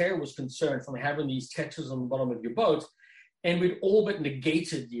wear and tear was concerned from having these textures on the bottom of your boat. And we'd all but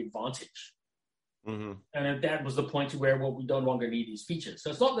negated the advantage. Mm-hmm. And that was the point to where, we no longer need these features.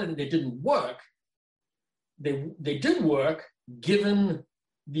 So it's not that they didn't work. They did work given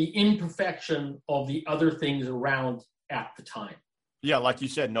the imperfection of the other things around at the time. Yeah, like you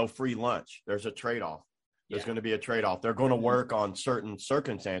said, no free lunch. There's a trade-off. There's going to be a trade-off. They're going to work on certain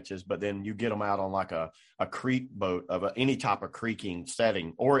circumstances, but then you get them out on like a creek boat of any type of creaking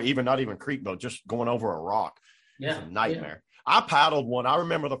setting, or even not even creek boat, just going over a rock. Yeah, it's a nightmare. Yeah. I paddled one. I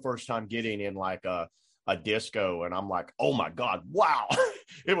remember the first time getting in like a disco, and I'm like, oh my God, wow.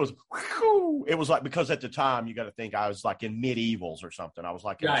 It was like, because at the time you got to think I was like in medievals or something. I was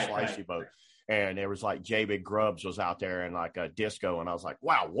like in a slicey boat. And there was like J Big Grubbs was out there in like a disco. And I was like,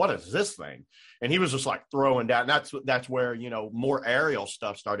 wow, what is this thing? And he was just like throwing down. That's where, more aerial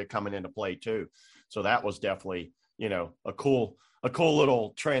stuff started coming into play too. So that was definitely, a cool a cool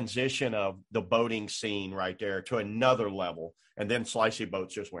little transition of the boating scene right there to another level. And then slicey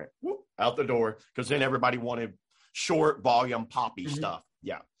boats just went whoop, out the door, because then everybody wanted short volume poppy stuff.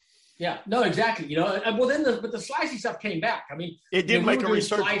 Yeah. Yeah, no, exactly. You know, well, then but the slicey stuff came back. I mean, it did make a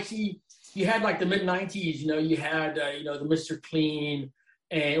resurgence. Slicey, you had like the mid 90s, you know, you had, the Mr. Clean,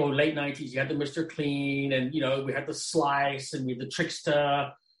 or late 90s, you had the Mr. Clean, and, you know, we had the Slice, and we had the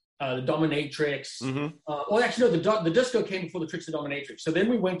Trickster, the Dominatrix. Well, actually, no, the Disco came before the Trickster Dominatrix. So then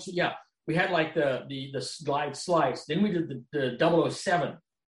we went to, we had like the Glide Slice. Then we did the 007,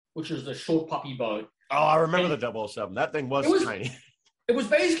 which was the short puppy boat. Oh, I remember the 007. That thing was tiny. It was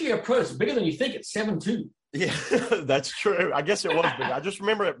basically a prototype, bigger than you think. It's 7'2". Yeah, that's true. I guess it was big. I just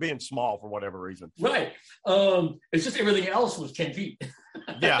remember it being small for whatever reason. Right. It's just everything else was 10 feet.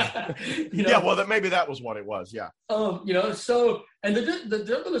 Yeah. You know? Yeah, well, maybe that was what it was, yeah. So, and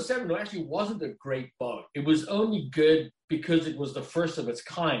the 007 actually wasn't a great boat. It was only good because it was the first of its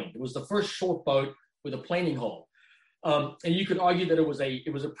kind. It was the first short boat with a planing hull. And you could argue that it was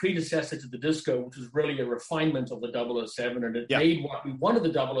a predecessor to the Disco, which was really a refinement of the 007, and it made what we wanted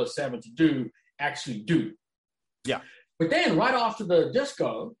the 007 to do actually do. Yeah. But then right after the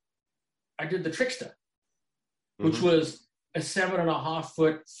Disco, I did the Trickster, which was a 7.5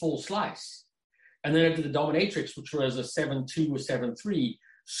 foot full slice. And then I did the Dominatrix, which was a 7.2 or 7.3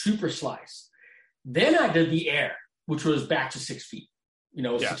 super slice. Then I did the Air, which was back to 6 feet.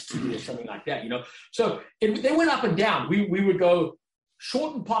 6'2" or something like that, So they went up and down. We would go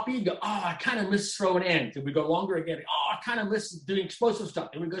short and poppy, go, I kind of miss throwing ends. And we go longer again. I kind of miss doing explosive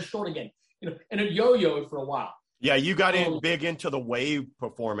stuff. And we go short again, and it yo-yoed for a while. Yeah, you got big into the wave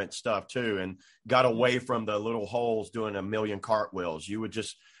performance stuff too, and got away from the little holes doing a million cartwheels. You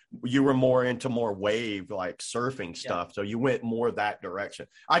were more into more wave, like surfing stuff. So you went more that direction.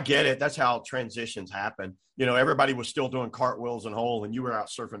 I get it. That's how transitions happen. Everybody was still doing cartwheels and hole, and you were out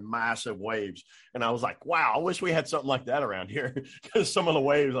surfing massive waves. And I was like, wow, I wish we had something like that around here. Because some of the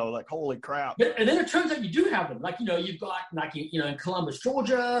waves, I was like, holy crap. And then it turns out you do have them. Like, you've got, like, in Columbus,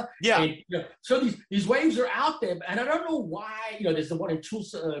 Georgia. Yeah. And, so these waves are out there. And I don't know why, there's the one in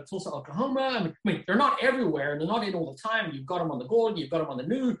Tulsa, Oklahoma. I mean, they're not everywhere, and they're not in all the time. You've got them on the Gold, you've got them on the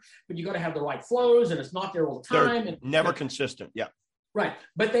New, but you got to have the right flows, and it's not there all the time. They're never consistent. Yeah. Right.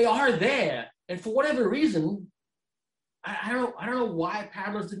 But they are there. And for whatever reason, I don't know why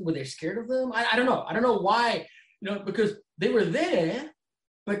paddlers were they scared of them? I don't know. I don't know why, because they were there,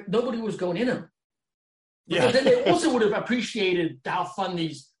 but nobody was going in them. Because then they also would have appreciated how fun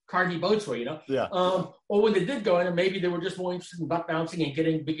these cargy boats were, Yeah. Or when they did go in, and maybe they were just more interested in butt bouncing and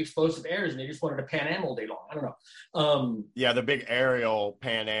getting big explosive airs, and they just wanted to Pan Am all day long. I don't know. Yeah, the big aerial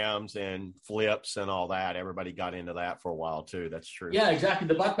Pan Ams and flips and all that. Everybody got into that for a while too. That's true. Yeah, exactly.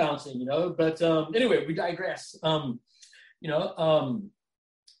 The butt bouncing, But anyway, we digress.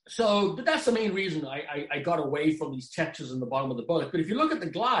 So, but that's the main reason I got away from these textures in the bottom of the boat. But if you look at the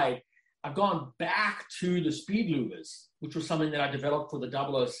Glide, I've gone back to the speed louvers, which was something that I developed for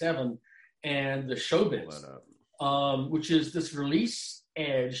the 007 and the Showbiz, which is this release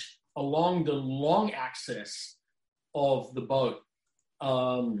edge along the long axis of the boat.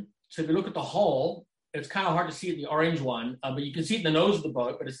 So if you look at the hull, it's kind of hard to see it in the orange one, but you can see it in the nose of the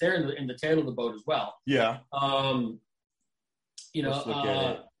boat, but it's there in the tail of the boat as well. Yeah. Let's look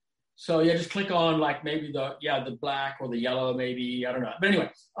at it. So just click on like maybe the black or the yellow, maybe, I don't know. But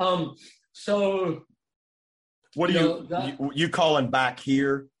anyway, so what are you calling back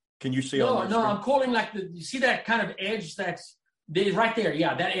here? Can you see? No, I'm calling like you see that kind of edge that's right there.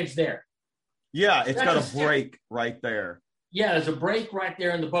 Yeah, that edge there. Yeah, it's got a break right there. Yeah, there's a break right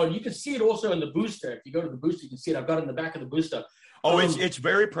there in the boat. You can see it also in the booster. If you go to the booster, you can see it. I've got it in the back of the booster. Oh, it's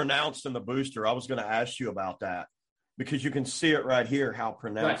very pronounced in the booster. I was going to ask you about that because you can see it right here, how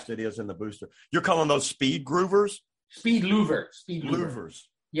pronounced it is in the booster. You're calling those speed groovers? Speed louvers. Louvers.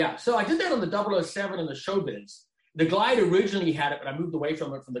 Yeah, so I did that on the 007 and the Showbiz. The Glide originally had it, but I moved away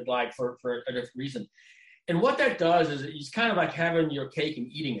from it from the Glide for a different reason. And what that does is it's kind of like having your cake and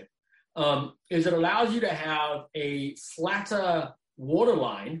eating it. Is it allows you to have a flatter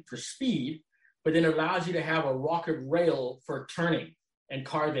waterline for speed, but then it allows you to have a rocket rail for turning and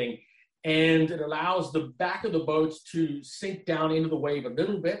carving. And it allows the back of the boats to sink down into the wave a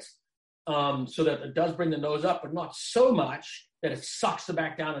little bit so that it does bring the nose up, but not so much that it sucks the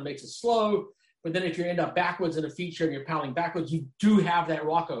back down and makes it slow. But then if you end up backwards in a feature and you're paddling backwards, you do have that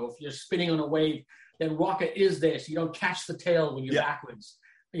rocker. If you're spinning on a wave, then rocker is there, so you don't catch the tail when you're backwards.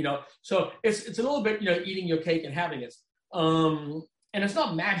 So it's a little bit, eating your cake and having it. And it's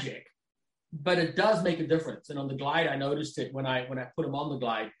not magic, but it does make a difference. And on the Glide, I noticed it when I put them on the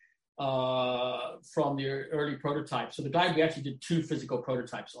Glide. from the early prototypes. So the Glide we actually did 2 physical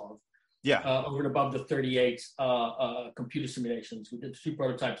prototypes of. Yeah. Over and above the 38 computer simulations. We did 2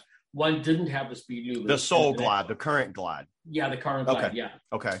 prototypes. One didn't have the speed louvers. The Soul Glide, the current Glide. Yeah, the current Glide, okay. yeah.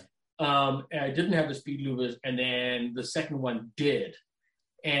 Okay. It didn't have the speed louvers, and then the second one did.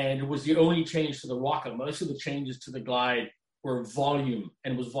 And it was the only change to the rocker. Most of the changes to the Glide were volume,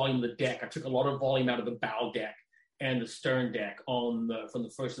 and it was volume of the deck. I took a lot of volume out of the bow deck and the stern deck from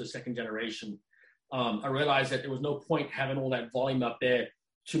the first to the second generation. I realized that there was no point having all that volume up there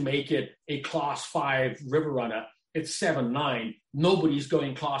to make it a class 5 river runner. It's 7.9. Nobody's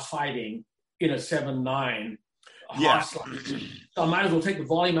going class 5ing in a 7.9 Yeah. So I might as well take the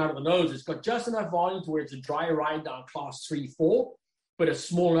volume out of the nose. It's got just enough volume to where it's a dry ride down class 3-4, but it's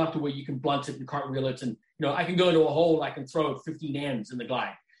small enough to where you can blunt it and cartwheel it. And, I can go into a hole, I can throw 15 ends in the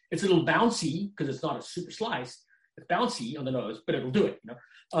Glide. It's a little bouncy because it's not a super slice. It's bouncy on the nose, but it'll do it,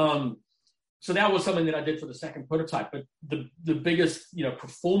 So that was something that I did for the second prototype. But the biggest,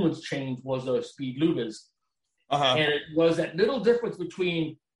 performance change was those speed louvers. Uh-huh. And it was that little difference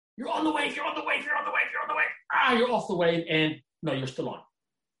between you're on the wave, you're on the wave, you're on the wave, you're on the wave, you're off the wave, and no, you're still on.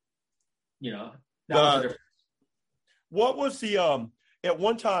 That was the difference. What was the at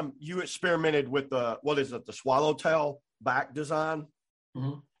one time you experimented with the swallowtail back design?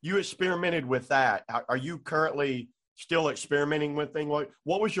 Mm-hmm. You experimented with that. Are you currently still experimenting with things?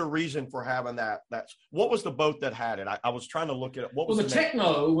 What was your reason for having that? What was the boat that had it? I was trying to look at it. What was the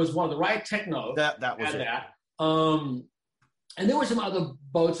Techno was one of the right Techno that was it. That. And there were some other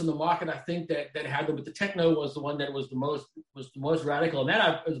boats in the market, I think, that had them, but the Techno was the one that was the most radical. And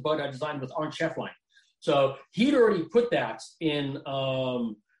that was a boat I designed with Arndt Schefflein. So he'd already put that in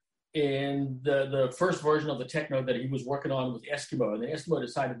the first version of the Techno that he was working on with Eskimo. And the Eskimo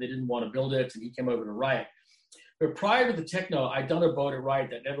decided they didn't want to build it, and he came over to Riot. But prior to the Techno, I'd done a boat at Riot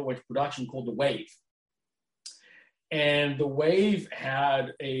that never went to production called the Wave. And the Wave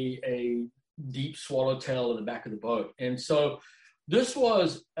had a deep swallowtail in the back of the boat. And so this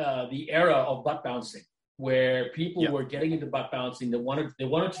was the era of butt bouncing, where people were getting into butt bouncing. They wanted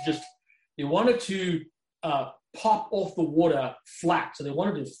to pop off the water flat. So they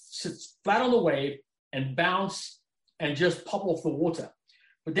wanted to sit flat on the wave and bounce and just pop off the water.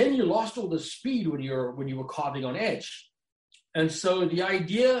 But then you lost all the speed when you were carving on edge. And so the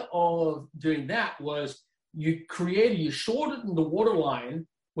idea of doing that was you shortened the water line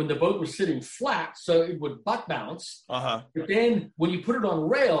when the boat was sitting flat, so it would butt bounce. Uh-huh. But then when you put it on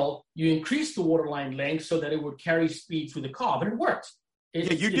rail, you increased the water line length so that it would carry speed through the carve, and it worked.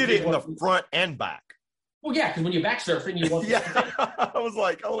 You did it in the front and back. Well, yeah, because when you're back surfing, you want I was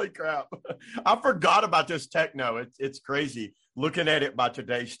like, holy crap. I forgot about this Techno. It's crazy. Looking at it by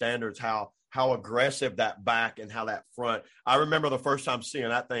today's standards, how aggressive that back and how that front. I remember the first time seeing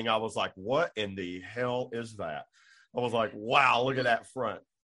that thing, I was like, what in the hell is that? I was like, wow, look at that front.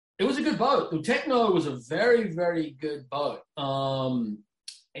 It was a good boat. The Techno was a very, very good boat.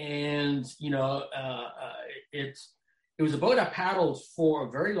 It was a boat I paddled for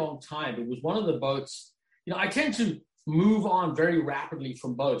a very long time. It was one of the boats, I tend to move on very rapidly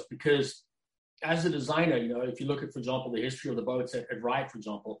from boats because as a designer, if you look at, for example, the history of the boats at Riot, for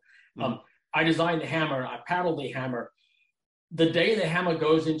example, I designed the hammer, I paddled the hammer. The day the hammer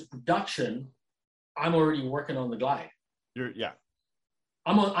goes into production, I'm already working on the Glide.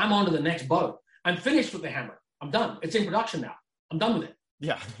 I'm on to the next boat. I'm finished with the hammer. I'm done. It's in production now. I'm done with it.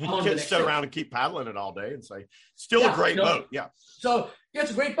 Yeah, you can't sit around and keep paddling it all day and say, still a great boat. Yeah. So,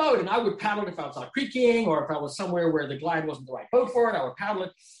 it's a great boat. And I would paddle it if I was out creeking or if I was somewhere where the Glide wasn't the right boat for it. I would paddle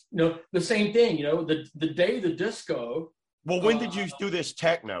it. The same thing, the day the disco. Well, when did you do this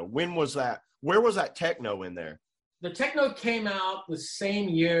Techno? When was that? Where was that Techno in there? The Techno came out the same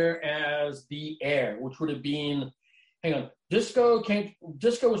year as the Air, which would have been, Disco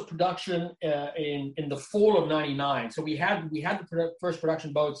was production in the fall of '99. So we had the first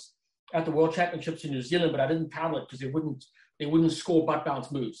production boats at the World Championships in New Zealand, but I didn't paddle it because they wouldn't score butt bounce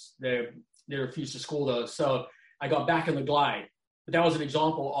moves. They refused to score those. So I got back in the Glide. But that was an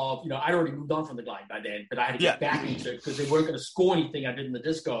example of, I'd already moved on from the Glide by then, but I had to get back into it because they weren't going to score anything I did in the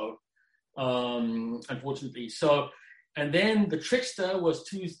Disco, unfortunately. So, and then the Trickster was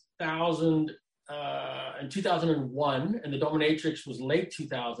 2000. In 2001, and the Dominatrix was late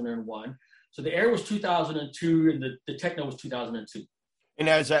 2001. So the Air was 2002, and the Techno was 2002. And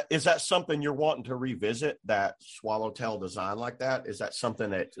is that something you're wanting to revisit, that swallowtail design like that? Is that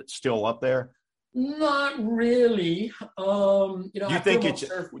something that's still up there? Not really. You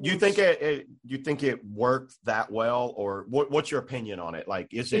think it worked that well, or what's your opinion on it?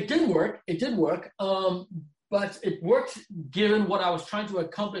 Like, is it? It did work. But it worked given what I was trying to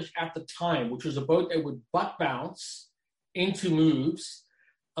accomplish at the time, which was a boat that would butt bounce into moves,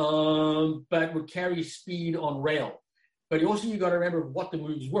 but would carry speed on rail. But also you got to remember what the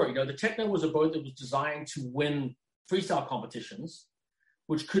moves were. You know, the Techno was a boat that was designed to win freestyle competitions,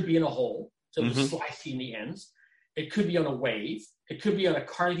 which could be in a hole, so it was slicey in the ends. It could be on a wave. It could be on a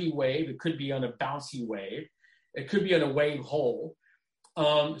carvy wave. It could be on a bouncy wave. It could be on a wave hole.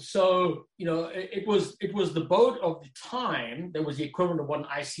 So, you know, it was the boat of the time that was the equivalent of what an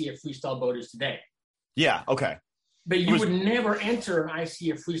ICF freestyle boat is today. Yeah, okay. But you would never enter an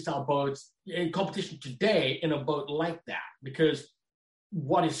ICF freestyle boat in competition today in a boat like that, because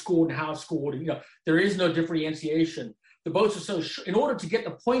what is scored and how it's scored, you know, there is no differentiation. The boats are so in order to get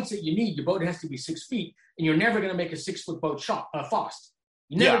the points that you need, your boat has to be 6 feet, and you're never going to make a 6 foot boat fast.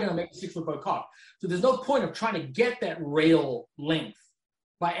 You're never going to make a 6 foot boat fast. So there's no point of trying to get that rail length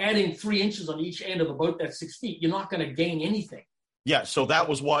by adding 3 inches on each end of a boat that's 6 feet. You're not going to gain anything. Yeah. So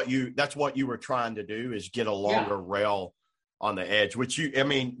that's what you were trying to do, is get a longer rail on the edge, which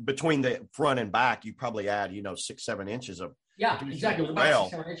between the front and back, you probably add, 6-7 inches of exactly. It was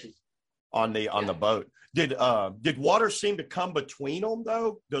about 6-7 inches on the boat. Did water seem to come between them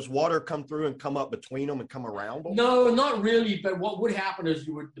though? Does water come through and come up between them and come around them? No, not really. But what would happen is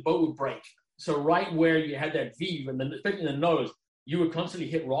the boat would break. So right where you had that V, and then especially in the nose, you would constantly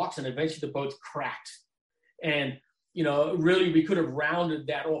hit rocks, and eventually the boat's cracked. And really, we could have rounded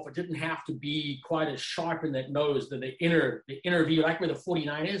that off. It didn't have to be quite as sharp in that nose, the inner V, like where the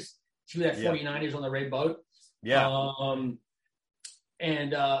 49 is. See where that 49 is on the red boat? Yeah.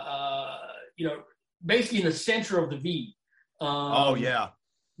 Basically in the center of the V.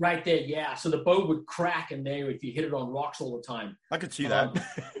 Right there, yeah. So the boat would crack in there if you hit it on rocks all the time. I could see that.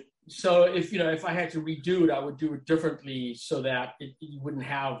 So if I had to redo it, I would do it differently so that you wouldn't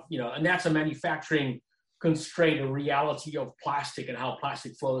have, and that's a manufacturing constraint, a reality of plastic and how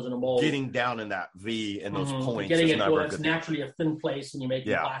plastic flows in a mold. Getting down in that V and those points. Getting it where it's naturally a thin place when you're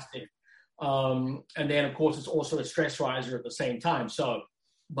making plastic. And then, of course, it's also a stress riser at the same time. So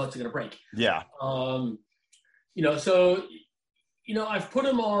boats are going to break. Yeah. I've put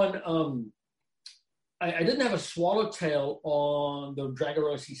them on, I didn't have a swallowtail on the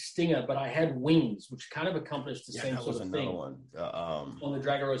Dragarosi Stinger, but I had wings, which kind of accomplished the same sort of thing on the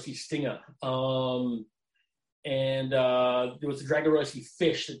Dragarosi Stinger. And there was a Dragarosi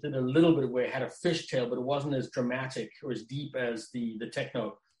Fish that did a little bit where it had a fishtail, but it wasn't as dramatic or as deep as the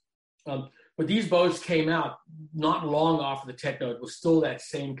Techno. But these boats came out not long after the Techno. It was still that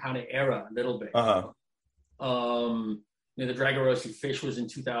same kind of era a little bit. The Dragarosi Fish was in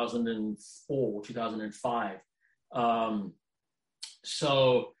 2004, 2005.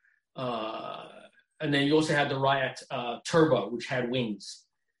 And then you also had the Riot Turbo, which had wings.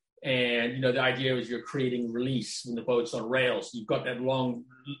 And, the idea was you're creating release when the boat's on rails. You've got that long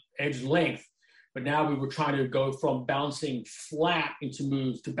edge length, but now we were trying to go from bouncing flat into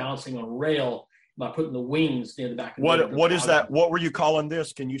moves to bouncing on rail by putting the wings near the back. What is that? What were you calling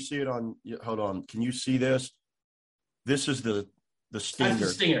this? Can you see it on? Hold on. Can you see this? This is the Stinger. That's the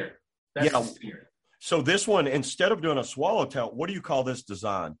Stinger. That's the Stinger. So this one, instead of doing a swallowtail, what do you call this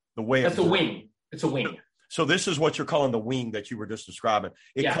design? That's a wing. It's a wing. So this is what you're calling the wing that you were just describing.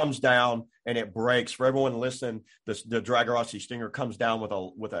 It comes down and it breaks. For everyone listening, the Dragarosi Stinger comes down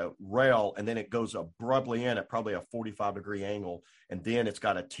with a rail, and then it goes abruptly in at probably a 45-degree angle, and then it's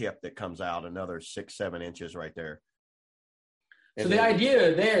got a tip that comes out another 6-7 inches right there. And so the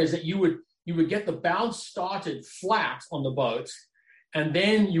idea there is that you would get the bounce started flat on the boat, and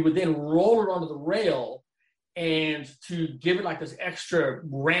then you would then roll it onto the rail, and to give it like this extra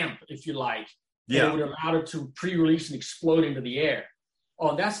ramp, if you like. Yeah. It would allow it to pre-release and explode into the air.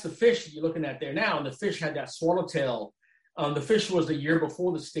 Oh, that's the Fish that you're looking at there now. And the Fish had that swallowtail. The Fish was the year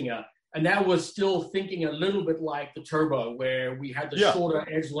before the Stinger. And that was still thinking a little bit like the Turbo, where we had the shorter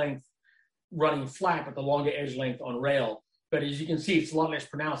edge length running flat, but the longer edge length on rail. But as you can see, it's a lot less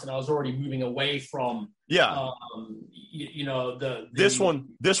pronounced. And I was already moving away from, this one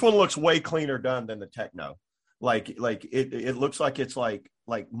looks way cleaner done than the Techno. Like it looks like it's like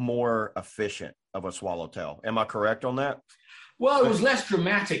more efficient of a swallowtail. Am I correct on that? Well, it was less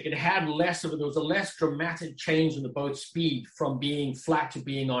dramatic. It had less of it. There was a less dramatic change in the boat's speed from being flat to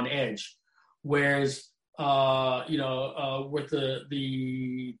being on edge. Whereas, with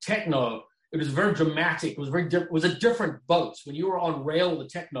the Techno, it was very dramatic. It was it was a different boat. When you were on rail with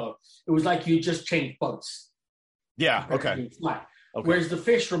the Techno, it was like you just changed boats. Yeah. Okay. Flat. Okay. Whereas the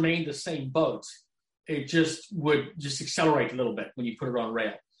Fish remained the same boat. It would accelerate a little bit when you put it on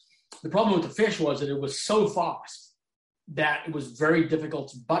rail. The problem with the Fish was that it was so fast that it was very difficult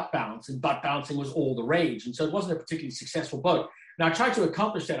to butt bounce, and butt bouncing was all the rage. And so it wasn't a particularly successful boat. And I tried to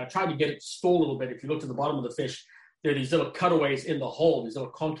accomplish that. I tried to get it to stall a little bit. If you look at the bottom of the fish, there are these little cutaways in the hull, these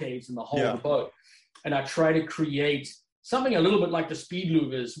little concaves in the hull of the boat. And I try to create something a little bit like the speed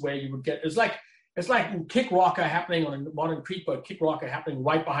louvers, where you would get, it's like kick rocker happening on a modern creek boat, kick rocker happening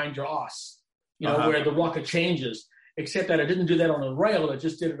right behind your ass, where the rocker changes, except that it didn't do that on a rail. It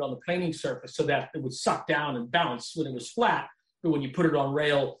just did it on the planing surface so that it would suck down and bounce when it was flat. But when you put it on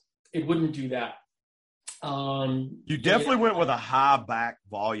rail, it wouldn't do that. You definitely went with a high back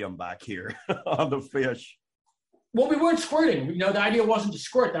volume back here on the fish. Well, we weren't squirting. The idea wasn't to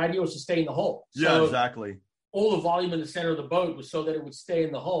squirt. The idea was to stay in the hull. So exactly. All the volume in the center of the boat was so that it would stay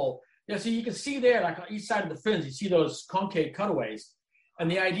in the hull. So you can see there, like on each side of the fins, you see those concave cutaways. And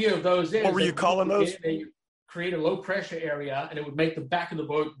the idea of those is... What were you calling those? They create a low pressure area, and it would make the back of the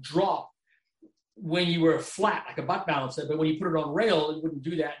boat drop when you were flat, like a butt bouncer. But when you put it on rail, it wouldn't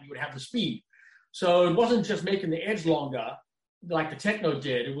do that, and you would have the speed. So it wasn't just making the edge longer, like the Techno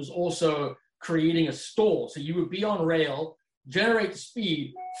did. It was also creating a stall. So you would be on rail, generate the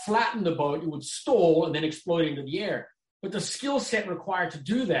speed, flatten the boat, it would stall, and then explode into the air. But the skill set required to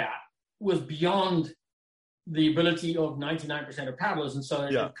do that was beyond the ability of 99% of paddlers, and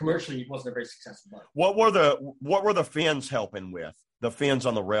so commercially it wasn't a very successful boat. What were the fins helping with? The fins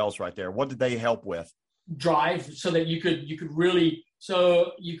on the rails right there. What did they help with? Drive, so that you could really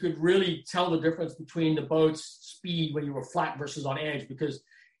tell the difference between the boat's speed when you were flat versus on edge, because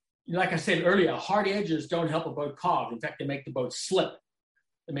like I said earlier, hard edges don't help a boat carve. In fact, they make the boat slip.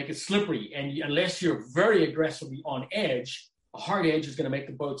 They make it slippery, and unless you're very aggressively on edge, a hard edge is going to make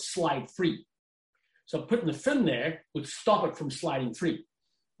the boat slide free. So putting the fin there would stop it from sliding free.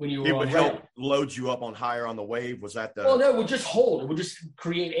 When you were it would help load you up on higher on the wave. Was that the? Well, no, it would just hold. It would just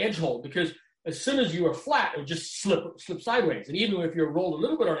create edge hold, because as soon as you were flat, it would just slip sideways. And even if you're rolled a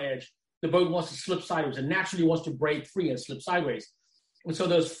little bit on edge, the boat wants to slip sideways and naturally wants to break free and slip sideways. And so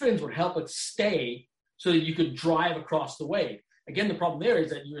those fins would help it stay so that you could drive across the wave. Again, the problem there is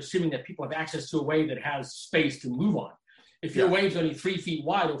that you're assuming that people have access to a wave that has space to move on. If your wave's only 3 feet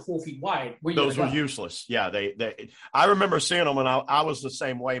wide or 4 feet wide, those were useless. Yeah, I remember seeing them, and I was the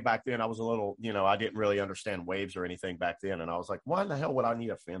same way back then. I was a little, I didn't really understand waves or anything back then, and I was like, why in the hell would I need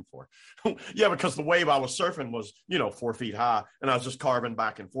a fin for? Yeah, because the wave I was surfing was, 4 feet high, and I was just carving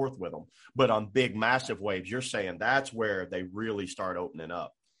back and forth with them. But on big, massive waves, you're saying that's where they really start opening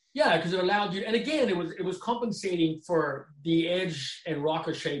up. Yeah, because it allowed you, and again, it was compensating for the edge and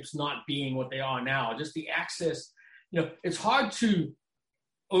rocker shapes not being what they are now. Just the access. It's hard to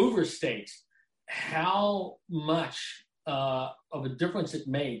overstate how much of a difference it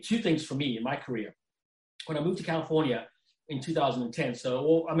made. Two things for me in my career. When I moved to California in 2010,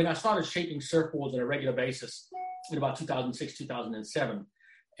 I started shaping surfboards on a regular basis in about 2006, 2007.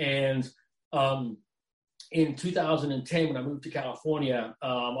 And in 2010, when I moved to California,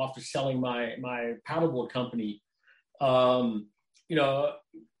 after selling my paddleboard company,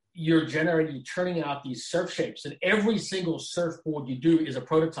 you're turning out these surf shapes, and every single surfboard you do is a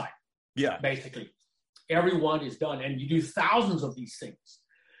prototype. Yeah. Basically. Every one is done, and you do thousands of these things.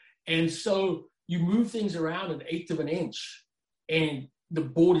 And so you move things around an eighth of an inch, and the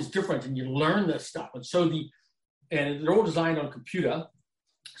board is different, and you learn this stuff. And so and they're all designed on computer.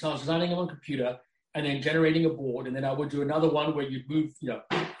 So I was designing them on computer and then generating a board. And then I would do another one where you'd move,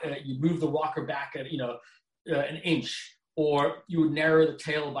 you move the rocker back at, an inch. Or you would narrow the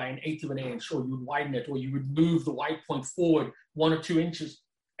tail by an eighth of an inch, or you would widen it, or you would move the white point forward 1 or 2 inches.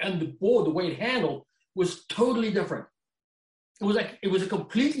 And the board, the way it handled, was totally different. It was a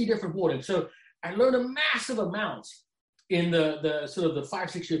completely different board. And so I learned a massive amount in the sort of the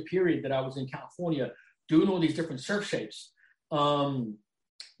 5-6 year period that I was in California, doing all these different surf shapes,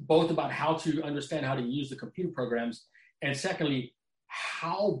 both about how to understand how to use the computer programs, and secondly,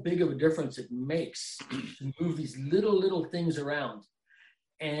 how big of a difference it makes to move these little things around.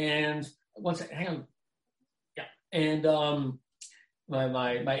 And hang on. Yeah. And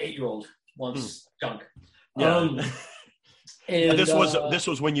my 8-year-old wants junk. Yeah. And this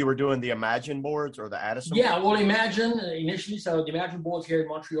was when you were doing the Imagine boards or the Addison? Yeah, well, Imagine initially. So the Imagine boards here in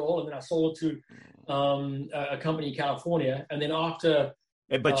Montreal, and then I sold it to a company in California. And then after...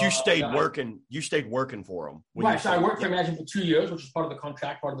 But you stayed working. You stayed working for them. Right. So I worked for Imagine for 2 years, which was part of the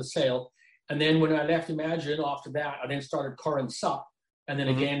contract, part of the sale. And then when I left Imagine, after that, I then started Corran Sup. And then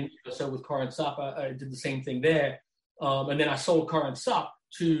again, so with Corran Sup, I did the same thing there. And then I sold Corran Sup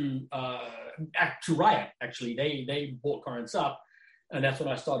to Riot. Actually, they bought Corran Sup, and that's when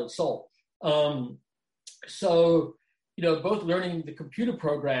I started Soul. So both learning the computer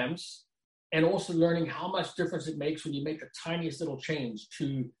programs and also learning how much difference it makes when you make the tiniest little change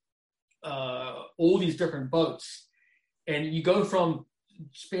to all these different boats. And you go from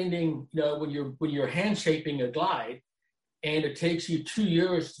spending, when you're hand shaping a glide, and it takes you 2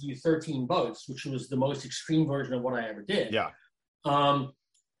 years to do 13 boats, which was the most extreme version of what I ever did. Yeah.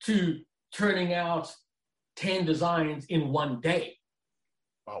 To turning out 10 designs in one day.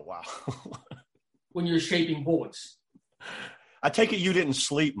 Oh, wow. When you're shaping boards. I take it you didn't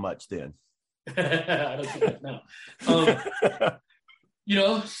sleep much then. I don't think that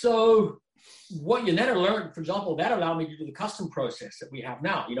now. So what you never learned, for example, that allowed me to do the custom process that we have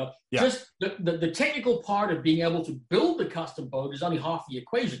now. Just the technical part of being able to build the custom boat is only half the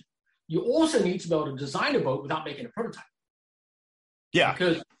equation. You also need to be able to design a boat without making a prototype. Yeah.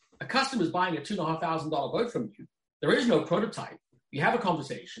 Because a customer is buying a $2,500 boat from you. There is no prototype. You have a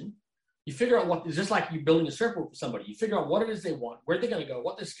conversation. You figure out what is just like you building a surfboard for somebody. You figure out what it is they want, where they're going to go,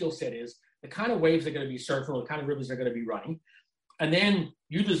 what their skill set is, the kind of waves they're going to be surfing, or the kind of rivers they're going to be running. And then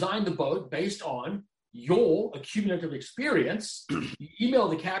you design the boat based on your accumulative experience. You email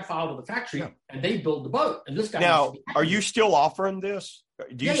the CAD file to the factory, and they build the boat. And this guy now, are you still offering this?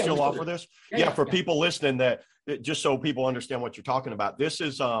 Do you still offer this? For people listening, that just so people understand what you're talking about, this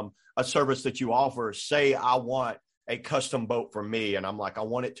is a service that you offer. Say I want a custom boat for me, and I'm like, I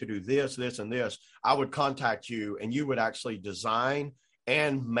want it to do this, this, and this. I would contact you, and you would actually design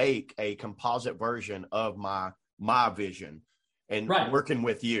and make a composite version of my vision, and working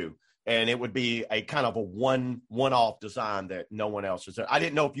with you. And it would be a kind of a one-off design that no one else is. I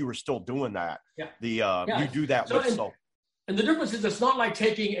didn't know if you were still doing that. You do that and the difference is, it's not like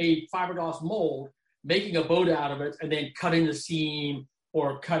taking a fiberglass mold, making a boat out of it, and then cutting the seam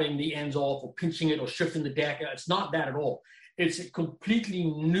or cutting the ends off or pinching it or shifting the deck. It's not that at all. It's a completely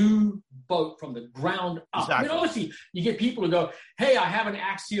new boat from the ground up. Exactly. I mean, obviously, you get people who go, hey, I have an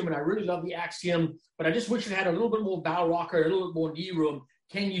Axiom and I really love the Axiom, but I just wish it had a little bit more bow rocker, a little bit more knee room.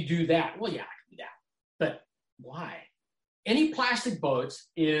 Can you do that? Well, yeah, I can do that. But why? Any plastic boats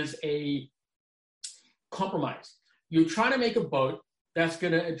is a compromise. You're trying to make a boat that's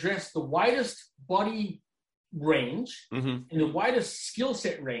going to address the widest body range, in the widest skill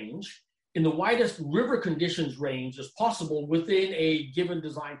set range, in the widest river conditions range as possible within a given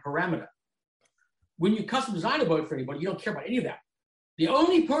design parameter. When you custom design a boat for anybody, you don't care about any of that. The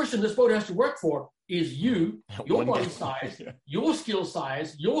only person this boat has to work for is you, your body size, your skill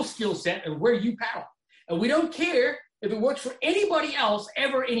set, and where you paddle. And we don't care if it works for anybody else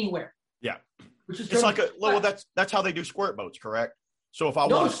ever, anywhere. Yeah. Which is it's like that's how they do squirt boats, correct? So if I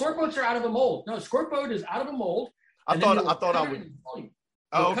want squirt boats are out of a mold. No, squirt boat is out of a mold. I thought I would.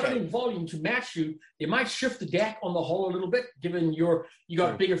 Cut it in volume to match you. They might shift the deck on the hull a little bit, given you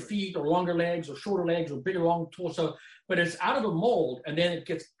got bigger feet or longer legs or shorter legs or bigger long torso. But it's out of a mold, and then it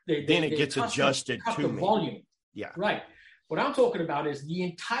gets adjusted to the volume. Yeah, right. What I'm talking about is the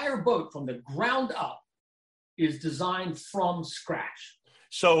entire boat from the ground up is designed from scratch.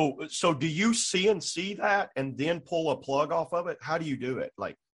 So do you CNC that and then pull a plug off of it? How do you do it?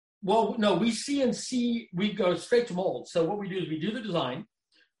 Well, no, we CNC, we go straight to mold. So what we do is we do the design.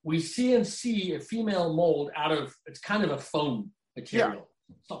 We CNC a female mold out of, it's kind of a foam material.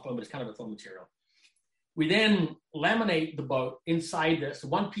 Yeah. It's not foam, but it's kind of a foam material. We then laminate the boat inside this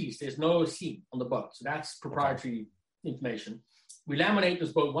one piece. There's no seam on the boat. So that's proprietary information. We laminate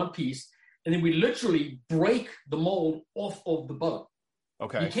this boat one piece, and then we literally break the mold off of the boat.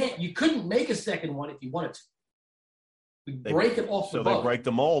 Okay. You couldn't make a second one if you wanted to. We break it off the boat. So they break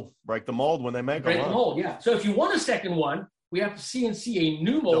the mold when they make them. Break the mold, yeah. So if you want a second one, we have to CNC a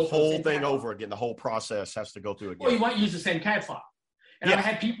new mold. The whole thing over again. The whole process has to go through again. Well, you might use the same CAD file. And I've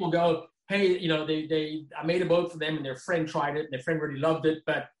had people go, hey, I made a boat for them and their friend tried it and their friend really loved it,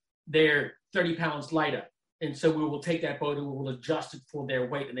 but they're 30 pounds lighter. And so we will take that boat and we will adjust it for their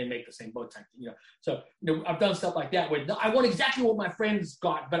weight and they make the same boat type. So I've done stuff like that where I want exactly what my friends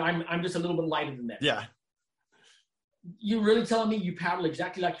got, but I'm just a little bit lighter than that. Yeah. You really telling me you paddle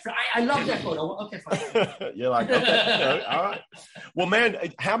exactly like your friend? I love that boat. Okay, fine. You're like, okay, all right. Well, man,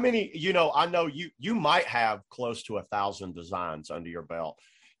 how many, I know you might have close to 1,000 designs under your belt.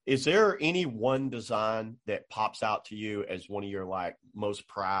 Is there any one design that pops out to you as one of your most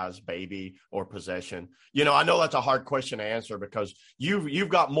prized baby or possession? I know that's a hard question to answer because you've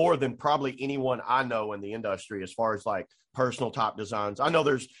got more than probably anyone I know in the industry as far as personal type designs. I know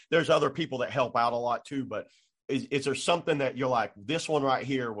there's other people that help out a lot too, but is there something that you're like, this one right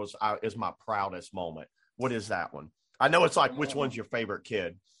here is my proudest moment? What is that one? I know it's which one's your favorite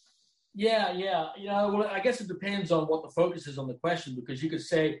kid? Yeah. Well, I guess it depends on what the focus is on the question, because you could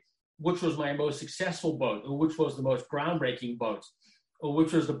say, which was my most successful boat or which was the most groundbreaking boat?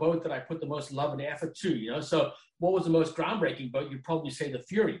 which was the boat that I put the most love and effort to. So what was the most groundbreaking boat? You'd probably say the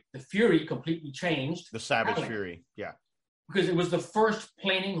Fury. The Fury completely changed. The Savage paddling, Fury, yeah. because it was the first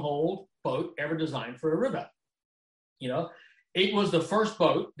planing hold boat ever designed for a river. It was the first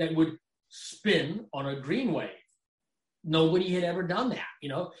boat that would spin on a green wave. Nobody had ever done that,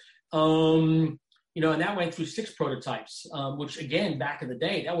 and that went through 6 prototypes, which again, back in the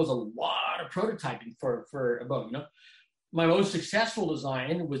day, that was a lot of prototyping for a boat, My most successful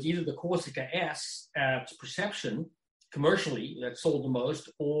design was either the Corsica S at Perception, commercially, that sold the most,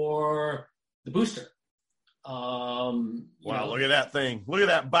 or the Booster. Wow, look at that thing. Look at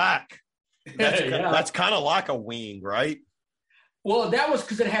that back. That's kind of like a wing, right? Well, that was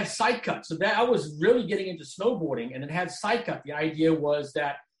because it had side cut. So that I was really getting into snowboarding, and it had side cut. The idea was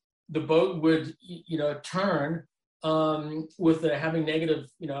that the boat would, turn with having negative,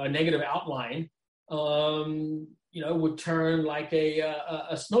 a negative outline, would turn like a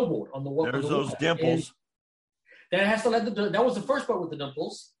snowboard on the water. There's those dimples. And that has to that was the first boat with the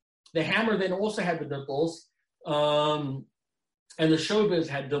dimples. The Hammer then also had the dimples, and the Showbiz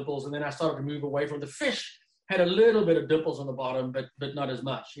had dimples. And then I started to move away from the Fish. Had a little bit of dimples on the bottom, but not as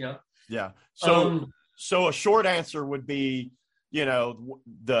much, Yeah. So a short answer would be,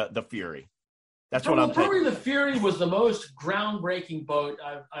 the Fury. That's what I'm thinking. Probably the Fury was the most groundbreaking boat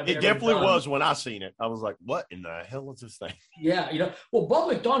I've It ever definitely done. was when I seen it. I was like, what in the hell is this thing? Yeah, well,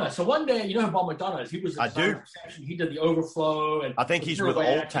 Bob McDonough. So one day, who Bob McDonough is? He was. I do. He did the Overflow, and I think he's with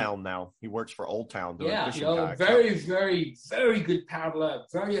Old Town now. He works for Old Town doing fishing kayaks. Very, very, very good paddler,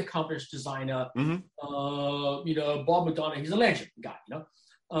 very accomplished designer. Mm-hmm. Bob McDonough. He's a legend guy.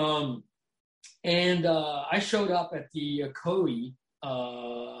 And I showed up at the Koi.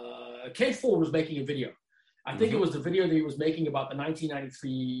 K4 was making a video. I think it was the video that he was making about the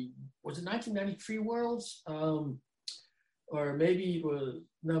 1993. Was it 1993 Worlds? Or maybe it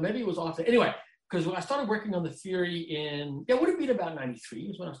was after. Anyway, because when I started working on the Fury it would have been about 93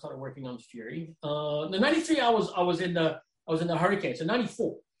 is when I started working on the Fury. The 93 I was in the Hurricane. So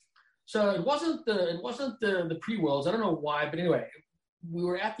 94. So it wasn't the pre-Worlds. I don't know why, but anyway, we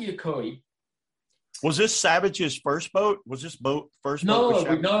were at the Akoi. Was this Savage's first boat? Was this first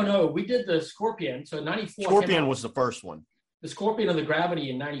boat? No. We did the Scorpion. So 94. Scorpion was the first one. The Scorpion and the Gravity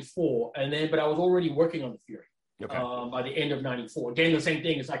in 94. But I was already working on the Fury by the end of 94. Again, the same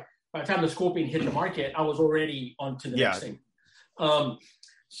thing. It's like by the time the Scorpion hit the market, I was already on to the next thing. Or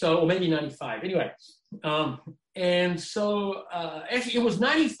maybe 95. Anyway. And so actually it was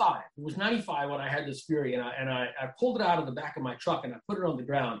 95. It was 95 when I had this Fury, and I pulled it out of the back of my truck and I put it on the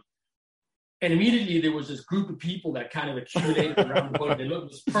ground. And immediately there was this group of people that kind of accumulated around the boat. It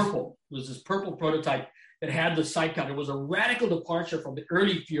was purple. It was this purple prototype that had the side cut. It was a radical departure from the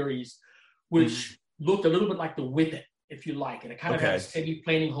early Furies, which looked a little bit like the Whippet, if you like. And it kind of had a steady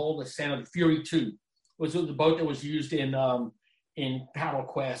planing hold. The sound of the Fury 2 was the boat that was used in Paddle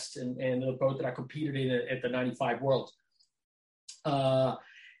Quest and the boat that I competed in at the 95 Worlds.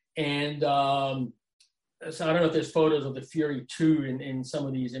 So I don't know if there's photos of the Fury 2 in some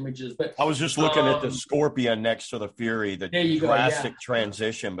of these images, but I was just looking at the Scorpion next to the Fury. The drastic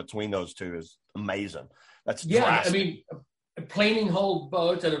transition between those two is amazing. That's drastic. I mean, a planing hold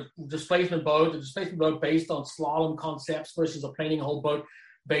boat and a displacement boat based on slalom concepts versus a planing hold boat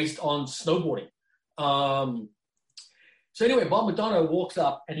based on snowboarding. So anyway, Bob McDonough walks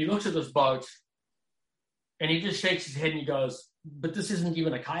up and he looks at this boat and he just shakes his head and he goes, "But this isn't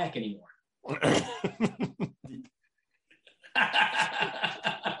even a kayak anymore."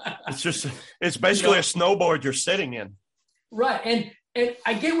 It's basically a snowboard you're sitting in. Right. And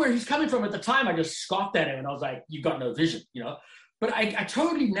I get where he's coming from. At the time, I just scoffed at him and I was like, "You've got no vision," But I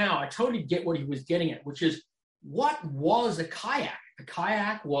totally get what he was getting at, which is, what was a kayak? A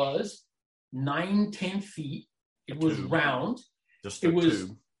kayak was 9-10 feet. It was round. It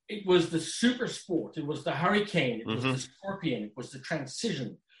was the Super Sport. It was the Hurricane. It was the Scorpion. It was the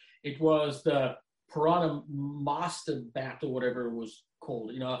Transition. It was the Piranha Master Bat or whatever it was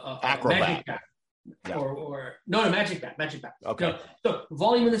called. Acrobat. Magic Bat. Yeah. Magic Bat. Okay. So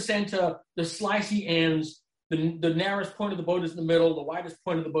volume in the center, the slicey ends, the narrowest point of the boat is in the middle, the widest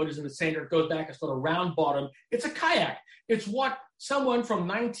point of the boat is in the center. It goes back. It's got a round bottom. It's a kayak. It's what someone from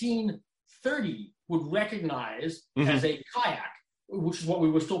 1930 would recognize as a kayak, which is what we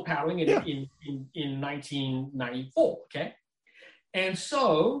were still paddling in 1994. Okay. And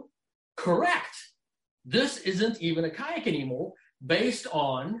so, correct, this isn't even a kayak anymore based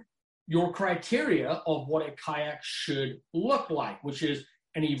on your criteria of what a kayak should look like, which is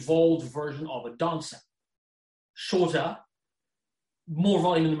an evolved version of a dancer. Shorter, more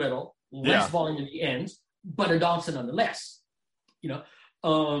volume in the middle, less volume in the ends, but a dancer nonetheless.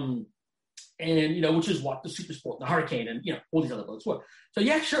 And, which is what the Super Sport, the Hurricane, and, all these other boats were. So,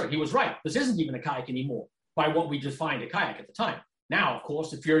 yeah, sure, he was right. This isn't even a kayak anymore by what we defined a kayak at the time. Now, of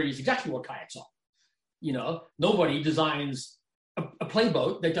course, the Fury is exactly what kayaks are. Nobody designs a play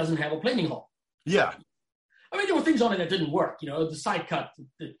boat that doesn't have a planing hull. Yeah. I mean, there were things on it that didn't work. The side cut,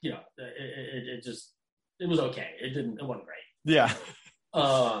 it was okay. It wasn't great. Yeah.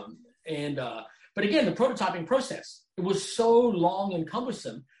 But again, the prototyping process, it was so long and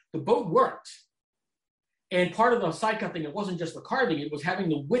cumbersome. The boat worked. And part of the side cut thing, it wasn't just the carving, it was having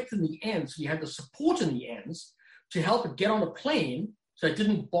the width in the ends. So you had the support in the ends to help it get on a plane so it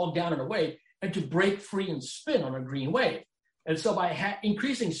didn't bog down in a wave and to break free and spin on a green wave. And so by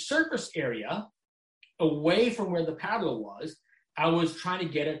increasing surface area away from where the paddler was, I was trying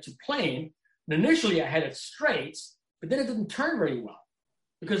to get it to plane. And initially I had it straight, but then it didn't turn very well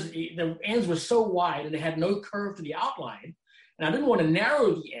because the ends were so wide and they had no curve to the outline. And I didn't want to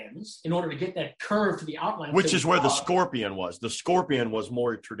narrow the ends in order to get that curve to the outline. Which is where the Scorpion was. The Scorpion was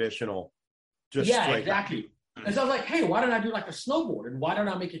more traditional. Yeah, exactly. And so I was like, hey, why don't I do like a snowboard? And why don't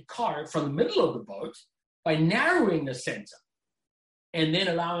I make it carved from the middle of the boat by narrowing the center and then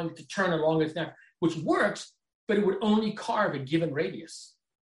allowing it to turn along its neck, which works, but it would only carve a given radius.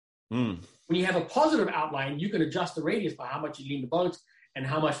 When you have a positive outline, you can adjust the radius by how much you lean the boat and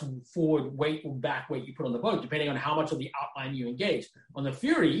how much forward weight or back weight you put on the boat, depending on how much of the outline you engage. On the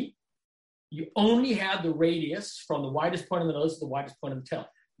Fury, you only had the radius from the widest point of the nose to the widest point of the tail.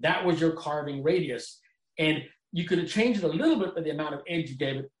 That was your carving radius. And you could have changed it a little bit by the amount of edge you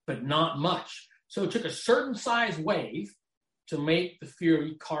gave it, but not much. So it took a certain size wave to make the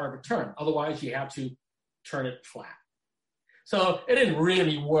Fury carve a turn. Otherwise, you have to turn it flat. So it didn't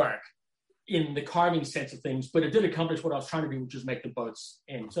really work in the carving sense of things, but it did accomplish what I was trying to do, which is make the boats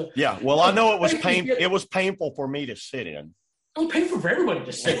in. So yeah, well, I know it was painful. It was painful for me to sit in. It was painful for everybody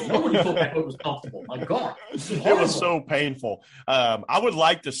to sit in. Nobody thought that boat was comfortable. My God, it was so painful. I would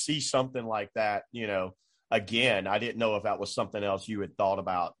like to see something like that. Again, I didn't know if that was something else you had thought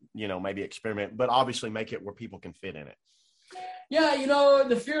about. Maybe experiment, but obviously make it where people can fit in it. Yeah,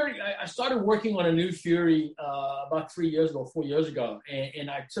 the Fury, I started working on a new Fury about 4 years ago, and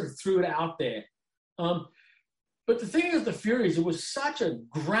I sort of threw it out there. But the thing is, the Furies, it was such a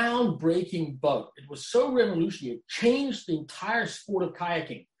groundbreaking boat. It was so revolutionary. It changed the entire sport of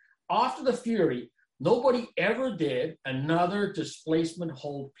kayaking. After the Fury, nobody ever did another displacement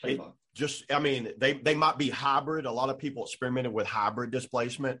hold play boat. They might be hybrid. A lot of people experimented with hybrid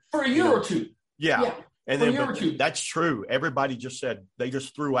displacement. For a year or two. Yeah. And then that's true. Everybody just said they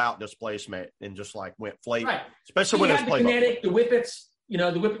just threw out displacement and just went flat. Right. Especially when it's played. The kinetic, the whippets,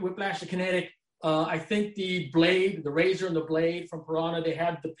 the whiplash, the kinetic. I think the blade, the razor and the blade from Piranha, they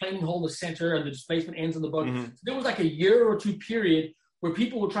had the planing hole in the center and the displacement ends on the boat. Mm-hmm. So there was a year or two period where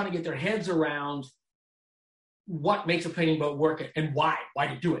people were trying to get their heads around what makes a planing boat work and why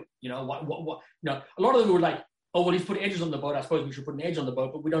to do it. A lot of them were like, oh, well, he's put edges on the boat. I suppose we should put an edge on the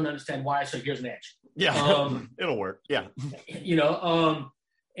boat, but we don't understand why. So here's an edge. Yeah, it'll work. Yeah.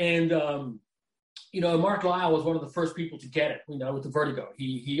 Mark Lyle was one of the first people to get it, with the Vertigo.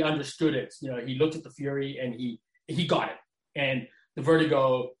 He understood it. He looked at the Fury and he got it. And the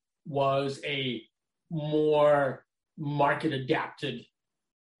Vertigo was a more market adapted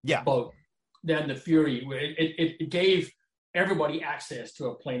boat than the Fury. It gave everybody access to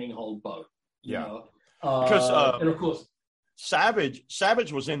a planing hold boat. Because and of course,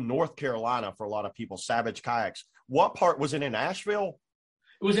 Savage was in North Carolina for a lot of people. Savage Kayaks. What part was it in Asheville?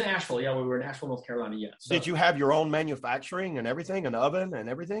 It was in Asheville. Yeah, we were in Asheville, North Carolina. Yeah. So, did you have your own manufacturing and everything, an oven and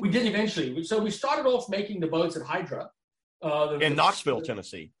everything? We did eventually. So we started off making the boats at Hydra in Knoxville,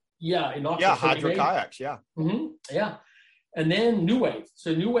 Tennessee. Yeah, in Knoxville. Yeah, Hydra Kayaks. Yeah. Mm-hmm, yeah. And then New Wave.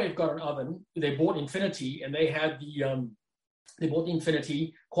 So New Wave got an oven. They bought Infinity, and they had they bought the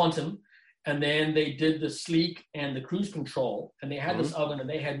Infinity Quantum. And then they did the Sleek and the Cruise Control, and they had this oven, and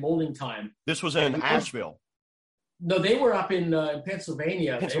they had molding time. This was in Asheville. No, they were up in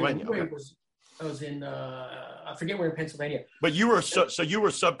Pennsylvania. Pennsylvania. I was in I forget where in Pennsylvania. But you were so you were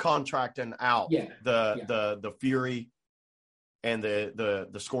subcontracting out the Fury and the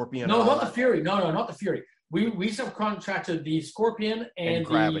Scorpion. No, not the Fury. No, not the Fury. We subcontracted the Scorpion and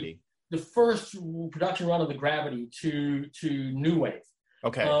Gravity. The first production run of the Gravity to New Wave.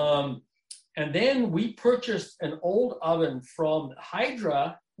 Okay. And then we purchased an old oven from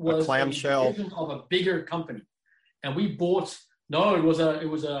Hydra, was a clamshell of a bigger company, and we bought. No, it was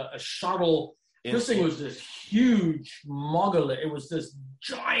a shuttle. This thing was this huge mogul. It was this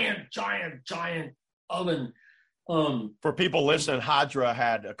giant oven. For people listening, Hydra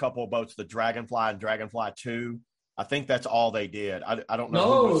had a couple of boats, the Dragonfly and Dragonfly 2. I think that's all they did. I don't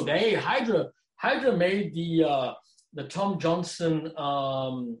No, know. Hydra made the Tom Johnson.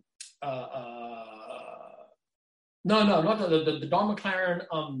 No, not the Don McLaren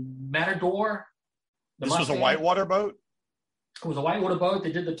Matador. This was a whitewater boat? It was a whitewater boat.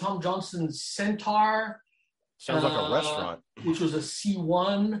 They did the Tom Johnson Centaur. Sounds like a restaurant. Which was a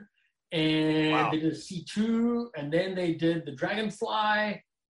C1. And They did a C2. And then they did the Dragonfly,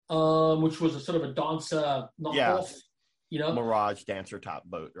 which was a sort of a dancer knockoff. Mirage dancer type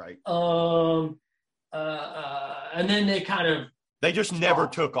boat, right? And then they just never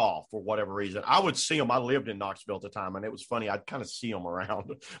took off for whatever reason. I would see them. I lived in Knoxville at the time, and it was funny. I'd kind of see them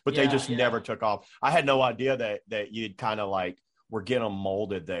around, but they just never took off. I had no idea that you'd kind of like were getting them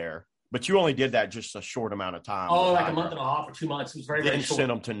molded there. But you only did that just a short amount of time. Oh, like a month and a half or 2 months. It was very, very short. Then sent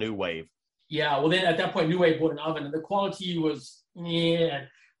them to New Wave. Yeah, well, then at that point, New Wave bought an oven, and the quality was, they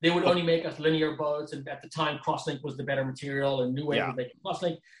would only make us linear boats, and at the time, Crosslink was the better material, and New Wave was making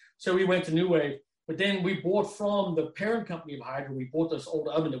Crosslink. So we went to New Wave. But then we bought from the parent company of Hydra, we bought this old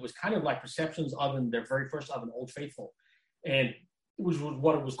oven that was kind of like Perception's oven, their very first oven, Old Faithful, and which was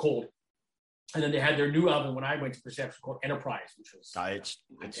what it was called. And then they had their new oven when I went to Perception called Enterprise, which was...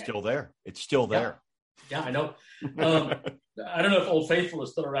 It's still there. It's still there. Yeah, I know. I don't know if Old Faithful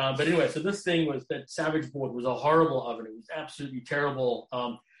is still around, but anyway, so this thing was that Savage board was a horrible oven. It was absolutely terrible.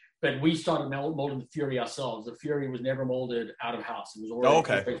 But we started molding the Fury ourselves. The Fury was never molded out of house. It was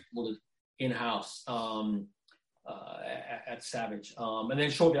already molded in-house at Savage. And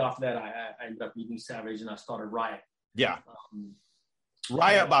then shortly after that, I ended up leaving Savage and I started Riot. Yeah.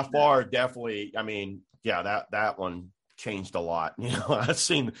 Riot by far, definitely. I mean, that one changed a lot. I've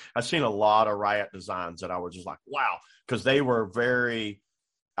seen a lot of Riot designs that I was just like, wow, because they were very,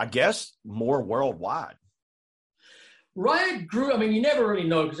 I guess, more worldwide. Riot grew. I mean, you never really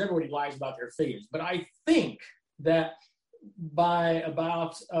know because everybody lies about their figures. But I think that by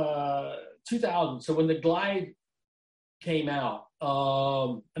about 2000, so when the Glide came out,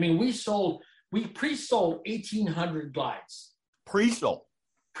 I mean, we pre-sold 1,800 Glides. Pre-sold.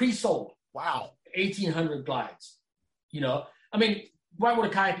 Wow. 1,800 Glides. I mean, whitewater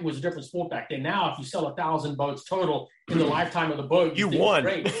kayaking was a different sport back then. Now, if you sell 1,000 boats total in the lifetime of the boat, you won.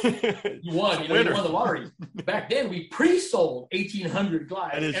 Great. You won. You won the lottery. Back then, we pre-sold 1,800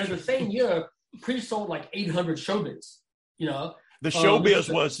 Glides, and the same year, pre-sold like 800 Showbiz. The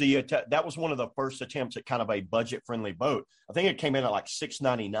Showbiz was that was one of the first attempts at kind of a budget-friendly boat. I think it came in at like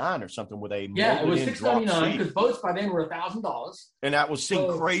 $699 or something with a it was $699 because boats by then were $1,000, and that was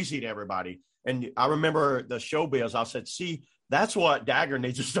seemed crazy to everybody. And I remember the Showbiz. I said, "See, that's what Dagger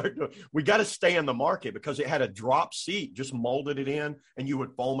needs to start doing. We got to stay in the market because it had a drop seat, just molded it in, and you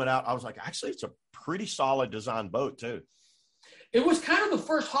would foam it out." I was like, "Actually, it's a pretty solid design boat too." It was kind of the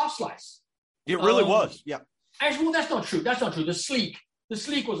first half slice. It really was, yeah. Actually, well, that's not true. The Sleek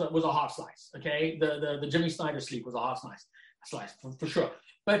was a half slice. Okay, the Jimmy Snyder Sleek was a half slice for sure.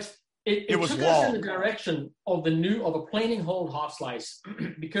 But it was took long. us in the direction of a planing hold half slice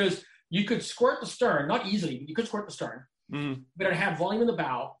because you could squirt the stern, not easily, but you could squirt the stern. Mm-hmm. But it had volume in the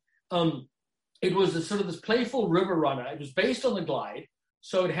bow. It was sort of this playful river runner. It was based on the Glide,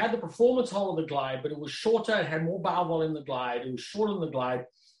 so it had the performance hull of the Glide, but it was shorter. It had more bow volume than the Glide. It was shorter than the Glide.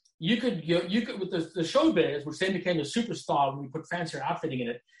 You could with the Showbiz, which then became the Superstar when we put fancier outfitting in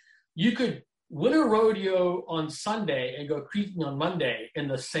it, you could win a rodeo on Sunday and go creeking on Monday in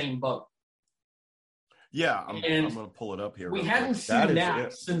the same boat. Yeah, I'm going to pull it up here. We hadn't seen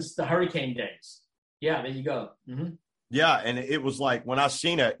that since the hurricane days. Yeah, there you go. Mm-hmm. Yeah, and it was like when I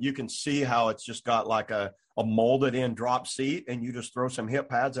seen it, you can see how it's just got like a molded in drop seat, and you just throw some hip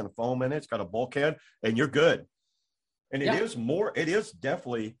pads and a foam in it. It's got a bulkhead, and you're good. And it is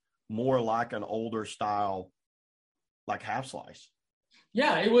definitely more like an older style, like half slice.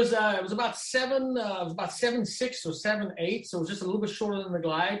 Yeah, it was about 7'6" or 7'8", so it was just a little bit shorter than the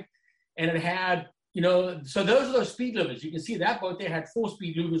Glide, and it had, so those are those speed levers. You can see that boat there had 4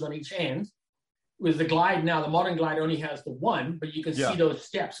 speed levers on each end. With the Glide now, the modern Glide only has the 1, but you can see those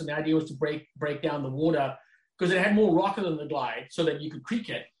steps, and the idea was to break down the water because it had more rocker than the Glide, so that you could creek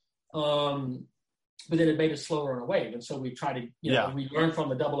it. But then it made it slower on a wave. And so we try to, we learned from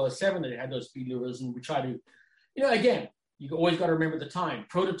the 007 that it had those speed levers, and we try to, again, you always got to remember the time.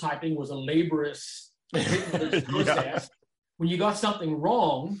 Prototyping was a laborious process. When you got something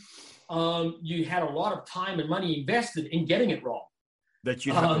wrong, you had a lot of time and money invested in getting it wrong. That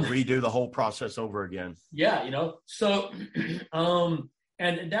you have to redo the whole process over again. Yeah, so,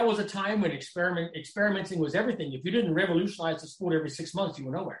 and that was a time when experimenting was everything. If you didn't revolutionize the sport every 6 months, you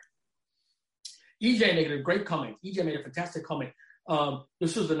were nowhere. EJ made a great comment. EJ made a fantastic comment.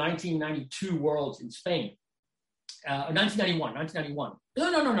 This was the 1992 Worlds in Spain. 1991. No.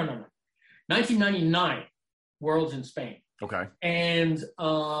 1999, Worlds in Spain. Okay. And, hang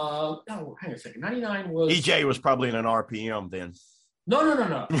on a second. 99 was... EJ was probably in an RPM then.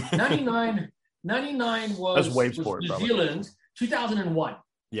 No. 99 was, That's wave sport, New probably. Zealand, 2001.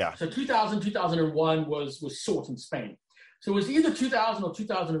 Yeah. So 2001 was sort in Spain. So it was either 2000 or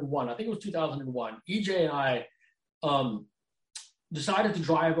 2001. I think it was 2001. EJ and I decided to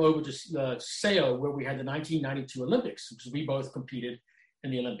drive over to Sao, where we had the 1992 Olympics, because we both competed in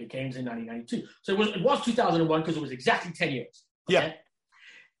the Olympic Games in 1992. So it was 2001 because it was exactly 10 years. Okay? Yeah.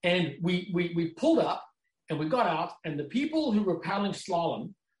 And we pulled up and we got out, and the people who were paddling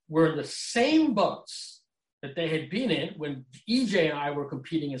slalom were in the same boats that they had been in when EJ and I were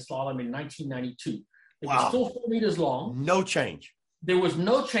competing in slalom in 1992. They were still 4 meters long. No change. There was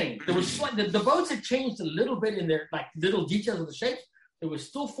no change. There was the boats had changed a little bit in their like little details of the shapes. They were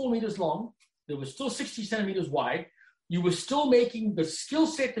still 4 meters long. They were still 60 centimeters wide. You were still making the skill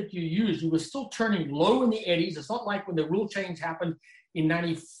set that you used. You were still turning low in the eddies. It's not like when the rule change happened in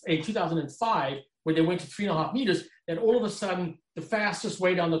 2005, where they went to 3.5 meters, that all of a sudden the fastest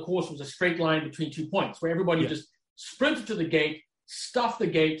way down the course was a straight line between 2 points, where everybody just sprinted to the gate, stuffed the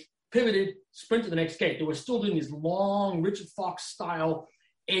gate, pivoted, sprint to the next gate. They were still doing these long Richard Fox style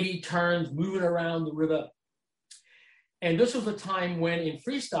eddy turns, moving around the river. And this was a time when in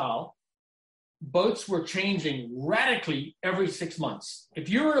freestyle, boats were changing radically every 6 months. If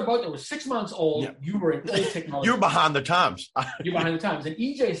you were in a boat that was 6 months old, you were in old technology. You're behind the times. You're behind the times. And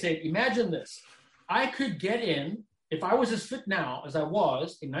EJ said, imagine this. I could get in, if I was as fit now as I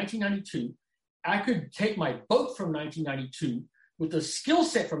was in 1992, I could take my boat from 1992 with the skill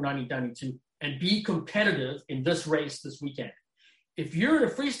set from 1992 and be competitive in this race this weekend. If you're in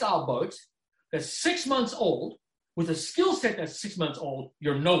a freestyle boat that's 6 months old, with a skill set that's 6 months old,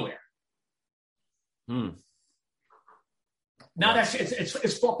 you're nowhere. Now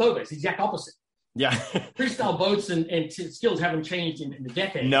it's flipped over. It's the exact opposite. Yeah. Freestyle boats and skills haven't changed in the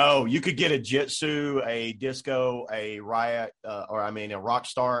decade. No, you could get a Jitsu, a Disco, a Riot, a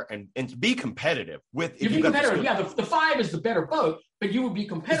Rockstar, and be competitive with. You'd be competitive. Yeah, the 5 is the better boat, but you would be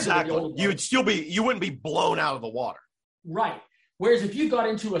competitive. Exactly. You would still be. You wouldn't be blown out of the water. Right. Whereas if you got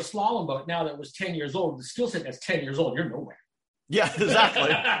into a slalom boat now that was 10 years old, the skill set that's 10 years old, you're nowhere. Yeah, exactly.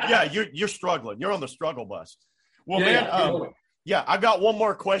 Yeah, you're struggling. You're on the struggle bus. Well, I got one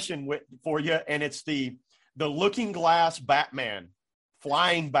more question for you, and it's the looking glass Batman,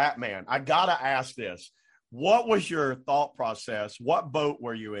 flying Batman. I gotta ask this: what was your thought process? What boat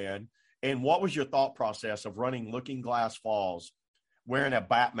were you in, and what was your thought process of running Looking Glass Falls wearing a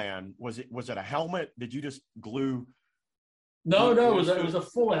Batman? Was it a helmet? Did you just glue? No, it was a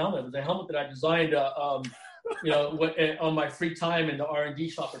full helmet. It was a helmet that I designed. On my free time in the R&D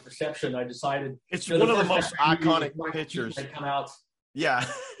shop at Perception, I decided it's one of the most iconic pictures had come out. Yeah,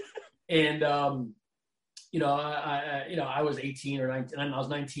 and I was 18 or 19, and I was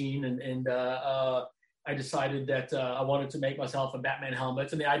 19, and I decided that I wanted to make myself a Batman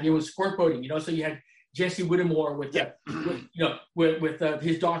helmet, and the idea was squirt boating. So you had Jesse Whittemore with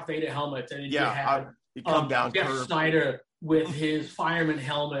his Darth Vader helmet, and you had Jeff Snyder with his fireman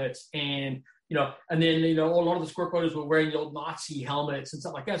helmet, and and then a lot of the squirt boaters were wearing the old Nazi helmets and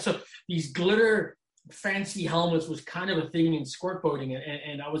stuff like that. So these glitter fancy helmets was kind of a thing in squirt boating,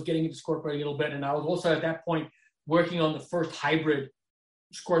 and I was getting into squirt boating a little bit, and I was also at that point working on the first hybrid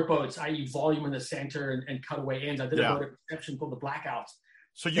squirt boats, i.e. volume in the center and cutaway ends. I did a boat at Perception called the Blackouts.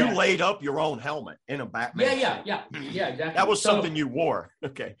 So you laid up your own helmet in a Batman. Yeah, exactly. That was something you wore.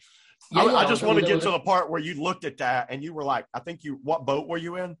 Okay. I just want to get to the part where you looked at that and you were like, what boat were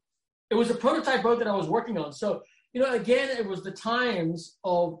you in? It was a prototype boat that I was working on. So, again, it was the times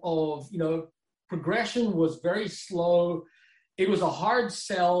of progression was very slow. It was a hard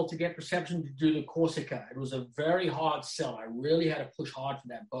sell to get Perception to do the Corsica. It was a very hard sell. I really had to push hard for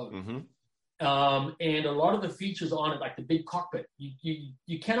that boat. Mm-hmm. And a lot of the features on it, like the big cockpit,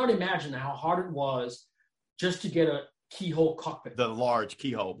 you cannot imagine how hard it was just to get a keyhole cockpit. The large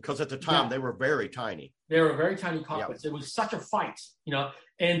keyhole, because at the time they were very tiny. They were very tiny cockpits. It was such a fight,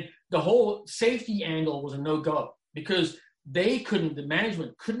 and the whole safety angle was a no-go because the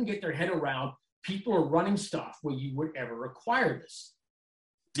management couldn't get their head around people are running stuff where you would ever require this.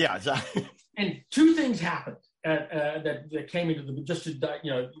 Yeah, exactly. And two things happened that came into just to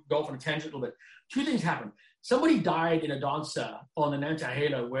go off on a tangent a little bit. Two things happened. Somebody died in a danza on the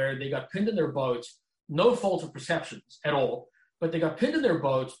Nantahala where they got pinned in their boats, no fault of Perceptions at all, but they got pinned in their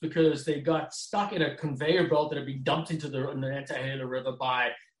boats because they got stuck in a conveyor belt that had been dumped into the Nantahala River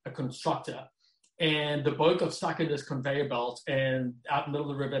by a constructor. And the boat got stuck in this conveyor belt and out in the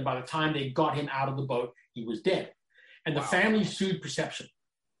middle of the river. And by the time they got him out of the boat, he was dead. And the family sued Perception.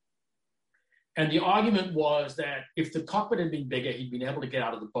 And the argument was that if the cockpit had been bigger, he'd been able to get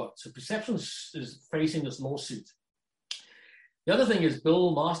out of the boat. So Perception is facing this lawsuit. The other thing is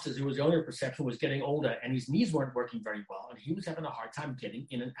Bill Masters, who was the owner of Perception, was getting older and his knees weren't working very well. And he was having a hard time getting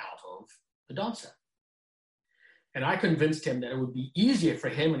in and out of the Dancer. And I convinced him that it would be easier for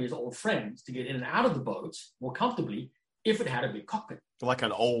him and his old friends to get in and out of the boats more comfortably if it had a big cockpit. Like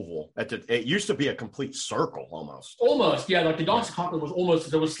an oval. It used to be a complete circle almost. Almost, yeah. Like the Dancer cockpit was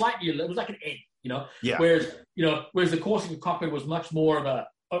almost, it was like an egg, you know? Yeah. Whereas the Corsica cockpit was much more of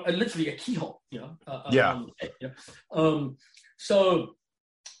literally a keyhole, you know? So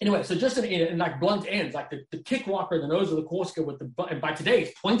anyway, so just in like blunt ends, like the kick rocker, the nose of the Corsica with and by today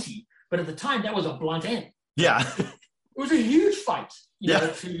it's pointy, but at the time that was a blunt end. Yeah. It was a huge fight, you know,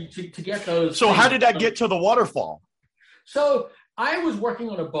 to get those. So how did that get to the waterfall? So I was working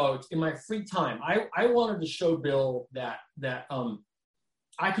on a boat in my free time. I wanted to show Bill that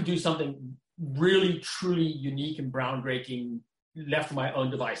I could do something really, truly unique and groundbreaking left to my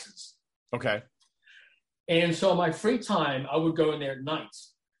own devices. Okay. And so my free time, I would go in there at night.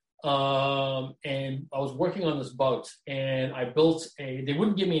 And I was working on this boat and I built they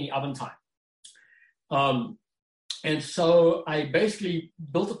wouldn't give me any oven time. And so I basically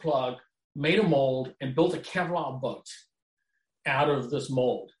built a plug, made a mold, and built a Kevlar boat out of this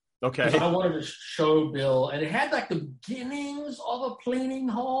mold. Okay. I wanted to show Bill, and it had like the beginnings of a planing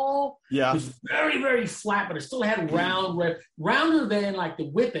hull. Yeah. It was very, very flat, but it still had rounder than like the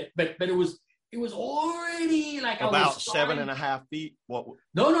Whippet, but it was already like about 7.5 feet. What?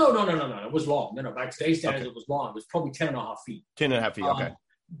 No. It was long. No. By today's standards, It was long. It was probably 10.5 feet. 10.5 feet. Okay.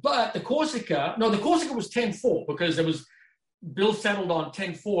 But the Corsica was 10.4 because Bill settled on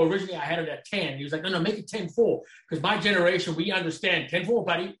 10.4. Originally, I had it at 10. He was like, no, make it 10.4 because my generation, we understand 10.4,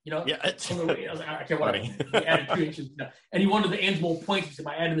 buddy. You know? Yeah. I was like, okay, whatever. He added 2 inches. You know? And he wanted the ends more pointy. So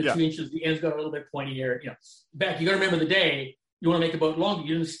by adding the 2 inches, the ends got a little bit pointier. You know, back, you got to remember the day. You want to make a boat longer.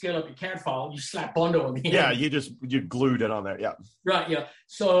 You didn't scale up your CAD file. You slap Bondo on the end. Yeah, you glued it on there. Yeah. Right. Yeah.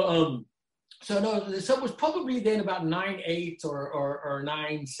 So it was probably then about 9.8 or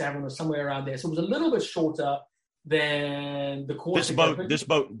 9.7 or somewhere around there. So it was a little bit shorter than the Corsica. This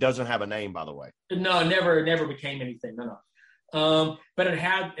boat doesn't have a name, by the way. No, never became anything. No. But it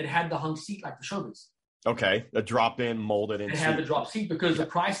had the hung seat like the Showbiz. Okay, the drop-in molded in. It had the drop seat because the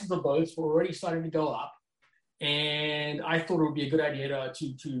price of the boats were already starting to go up. And I thought it would be a good idea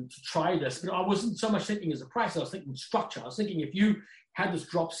to try this. But I wasn't so much thinking as a price. I was thinking structure. I was thinking if you had this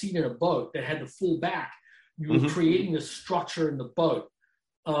drop seat in a boat that had the full back, you were creating this structure in the boat.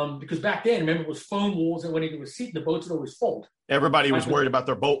 Because back then, remember, it was foam walls that went into a seat. The boats would always fold. Everybody was worried about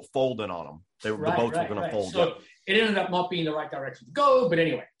their boat folding on them. The boats were going to fold. So it ended up not being the right direction to go. But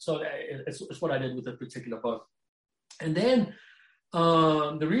anyway, so it's what I did with this particular boat. And then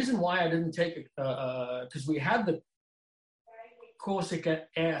the reason why I didn't take it, because we had the Corsica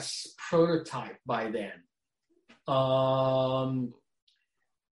S prototype by then.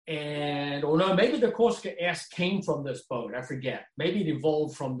 Maybe the Corsica S came from this boat. I forget. Maybe it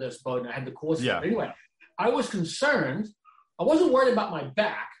evolved from this boat and I had the Corsica. Yeah. But anyway, I was concerned. I wasn't worried about my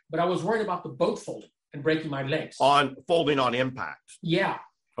back, but I was worried about the boat folding and breaking my legs. Folding on impact. Yeah.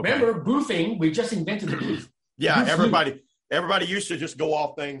 Okay. Remember, boofing, we just invented the boof. Yeah, everybody used to just go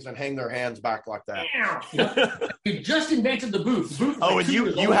off things and hang their hands back like that. Yeah. We just invented the boof. And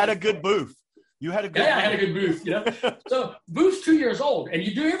you had a good boof. I had a good booth, you know. So boof's 2 years old, and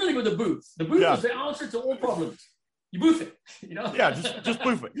you do everything with the booth. The booth is the answer to all problems. You boof it, you know. Yeah, just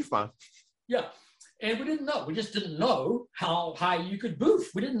boof it. You're fine. Yeah, and we didn't know. We just didn't know how high you could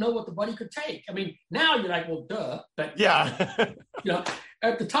boof. We didn't know what the body could take. I mean, now you're like, well, duh. But yeah, you know,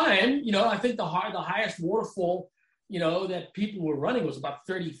 at the time, you know, I think the highest waterfall, you know, that people were running was about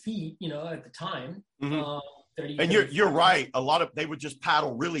 30 feet. You know, at the time. 30. And you're right. They would just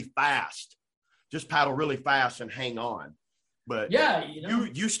paddle really fast. And hang on. But yeah, you know,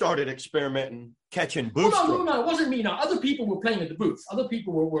 you started experimenting, catching booth. No, it wasn't me. No, other people were playing at the booth. Other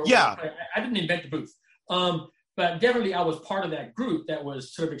people were I didn't invent the booth. But definitely I was part of that group that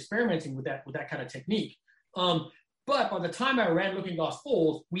was sort of experimenting with that kind of technique. But by the time I ran Looking Glass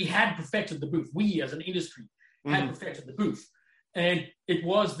Falls, we had perfected the booth. We as an industry had perfected the booth. And it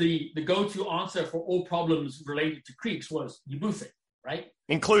was the go-to answer for all problems related to creeks was you booth it, right?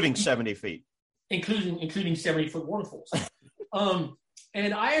 Including 70 feet. Including 70-foot waterfalls.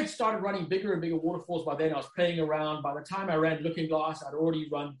 And I had started running bigger and bigger waterfalls by then. I was playing around. By the time I ran Looking Glass, I'd already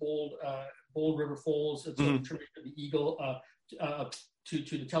run Bald River Falls, it's a tribute to the Eagle, to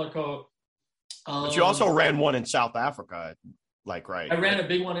the Tellico. But you also ran one in South Africa, right? I ran a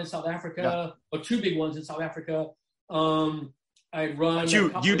big one in South Africa, or 2 big ones in South Africa. I'd run.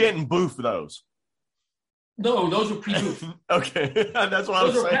 But you didn't boof those. No, those were pre-boof. Okay, that's what I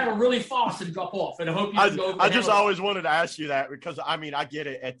was saying. Those were paddle really fast and drop off, and I hope you can go. I just always wanted to ask you that because I mean I get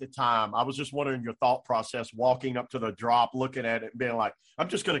it at the time. I was just wondering your thought process walking up to the drop, looking at it, and being like, I'm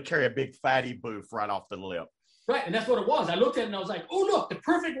just going to carry a big fatty boof right off the lip. Right, and that's what it was. I looked at it and I was like, oh look, the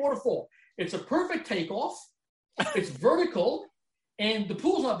perfect waterfall. It's a perfect takeoff. It's vertical, and the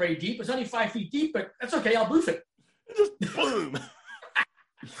pool's not very deep. It's only 5 feet deep, but that's okay. I'll boof it. Just boom.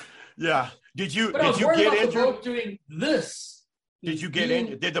 Yeah. Did you get injured? The boat doing this. Did you get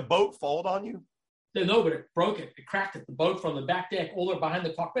injured? Did the boat fold on you? No, but it broke it. It cracked it. The boat from the back deck all the way behind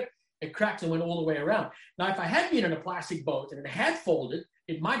the cockpit, it cracked and went all the way around. Now, if I had been in a plastic boat and it had folded,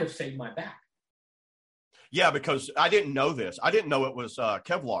 it might have saved my back. Yeah, because I didn't know this. I didn't know it was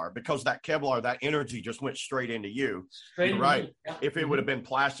Kevlar because that Kevlar, that energy just went straight into you. Straight into right. me. Yeah. If it would have been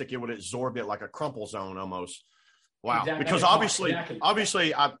plastic, it would have absorbed it like a crumple zone almost. Wow. Exactly. Because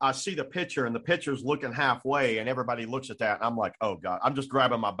obviously I see the picture and the picture's looking halfway and everybody looks at that. And I'm like, oh God, I'm just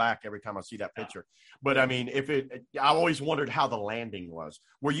grabbing my back every time I see that picture. But I mean, I always wondered how the landing was.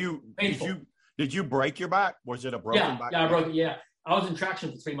 Did you break your back? Was it a broken back? Yeah, I broke it. Yeah. I was in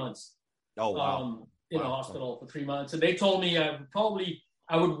traction for 3 months. Oh, wow. In a hospital for 3 months. And they told me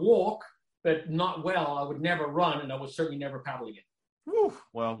I would walk, but not well. I would never run and I would certainly never paddle again. Whew.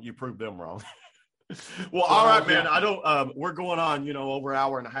 Well, you proved them wrong. Well, all right, man. I don't. We're going on, over an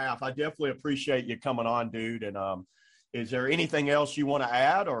hour and a half. I definitely appreciate you coming on, dude. And is there anything else you want to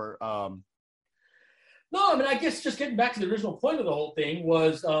add, or? No, I mean, I guess just getting back to the original point of the whole thing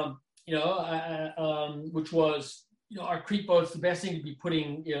was, which was, our creek boats, the best thing to be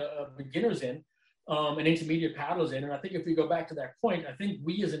putting beginners in, and intermediate paddlers in. And I think if we go back to that point, I think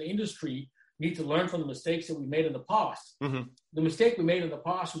we as an industry need to learn from the mistakes that we made in the past. Mm-hmm. The mistake we made in the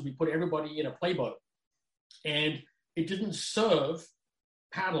past was we put everybody in a playboat, and it didn't serve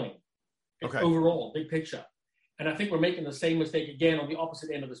paddling overall, big picture. And I think we're making the same mistake again on the opposite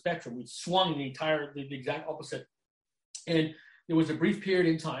end of the spectrum. We swung the exact opposite. And there was a brief period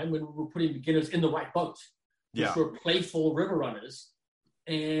in time when we were putting beginners in the right boat, which were playful river runners.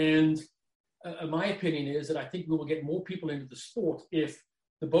 And my opinion is that I think we will get more people into the sport if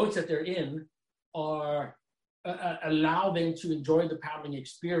the boats that they're in are allow them to enjoy the paddling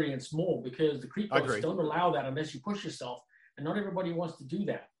experience more, because the creek boats don't allow that unless you push yourself, and not everybody wants to do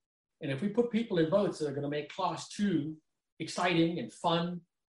that. And if we put people in boats that are going to make class 2 exciting and fun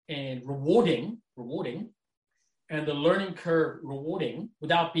and rewarding, and the learning curve rewarding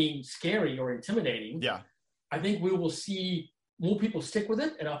without being scary or intimidating, I think we will see more people stick with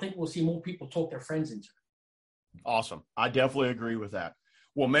it, and I think we'll see more people talk their friends into it. Awesome. I definitely agree with that.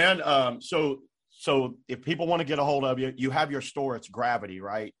 Well, man, so if people want to get a hold of you, you have your store. It's Gravity,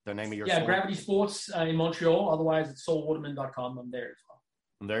 right? The name of your store? Yeah, Gravity Sports in Montreal. Otherwise, it's soulwaterman.com. I'm there as well.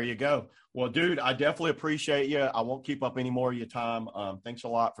 And there you go. Well, dude, I definitely appreciate you. I won't keep up any more of your time. Thanks a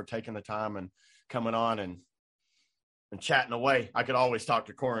lot for taking the time and coming on and chatting away. I could always talk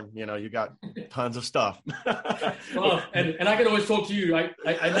to Corran. You got tons of stuff. Well, and I can always talk to you. I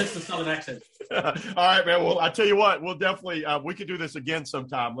miss the Southern accent. All right, man. Well, I tell you what, we'll definitely, we could do this again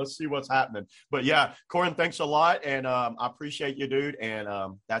sometime. Let's see what's happening. But yeah, Corran, thanks a lot. And I appreciate you, dude.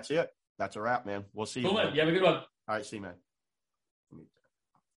 And that's it. That's a wrap, man. We'll see you. Cool, man. You have a good one. All right. See you, man.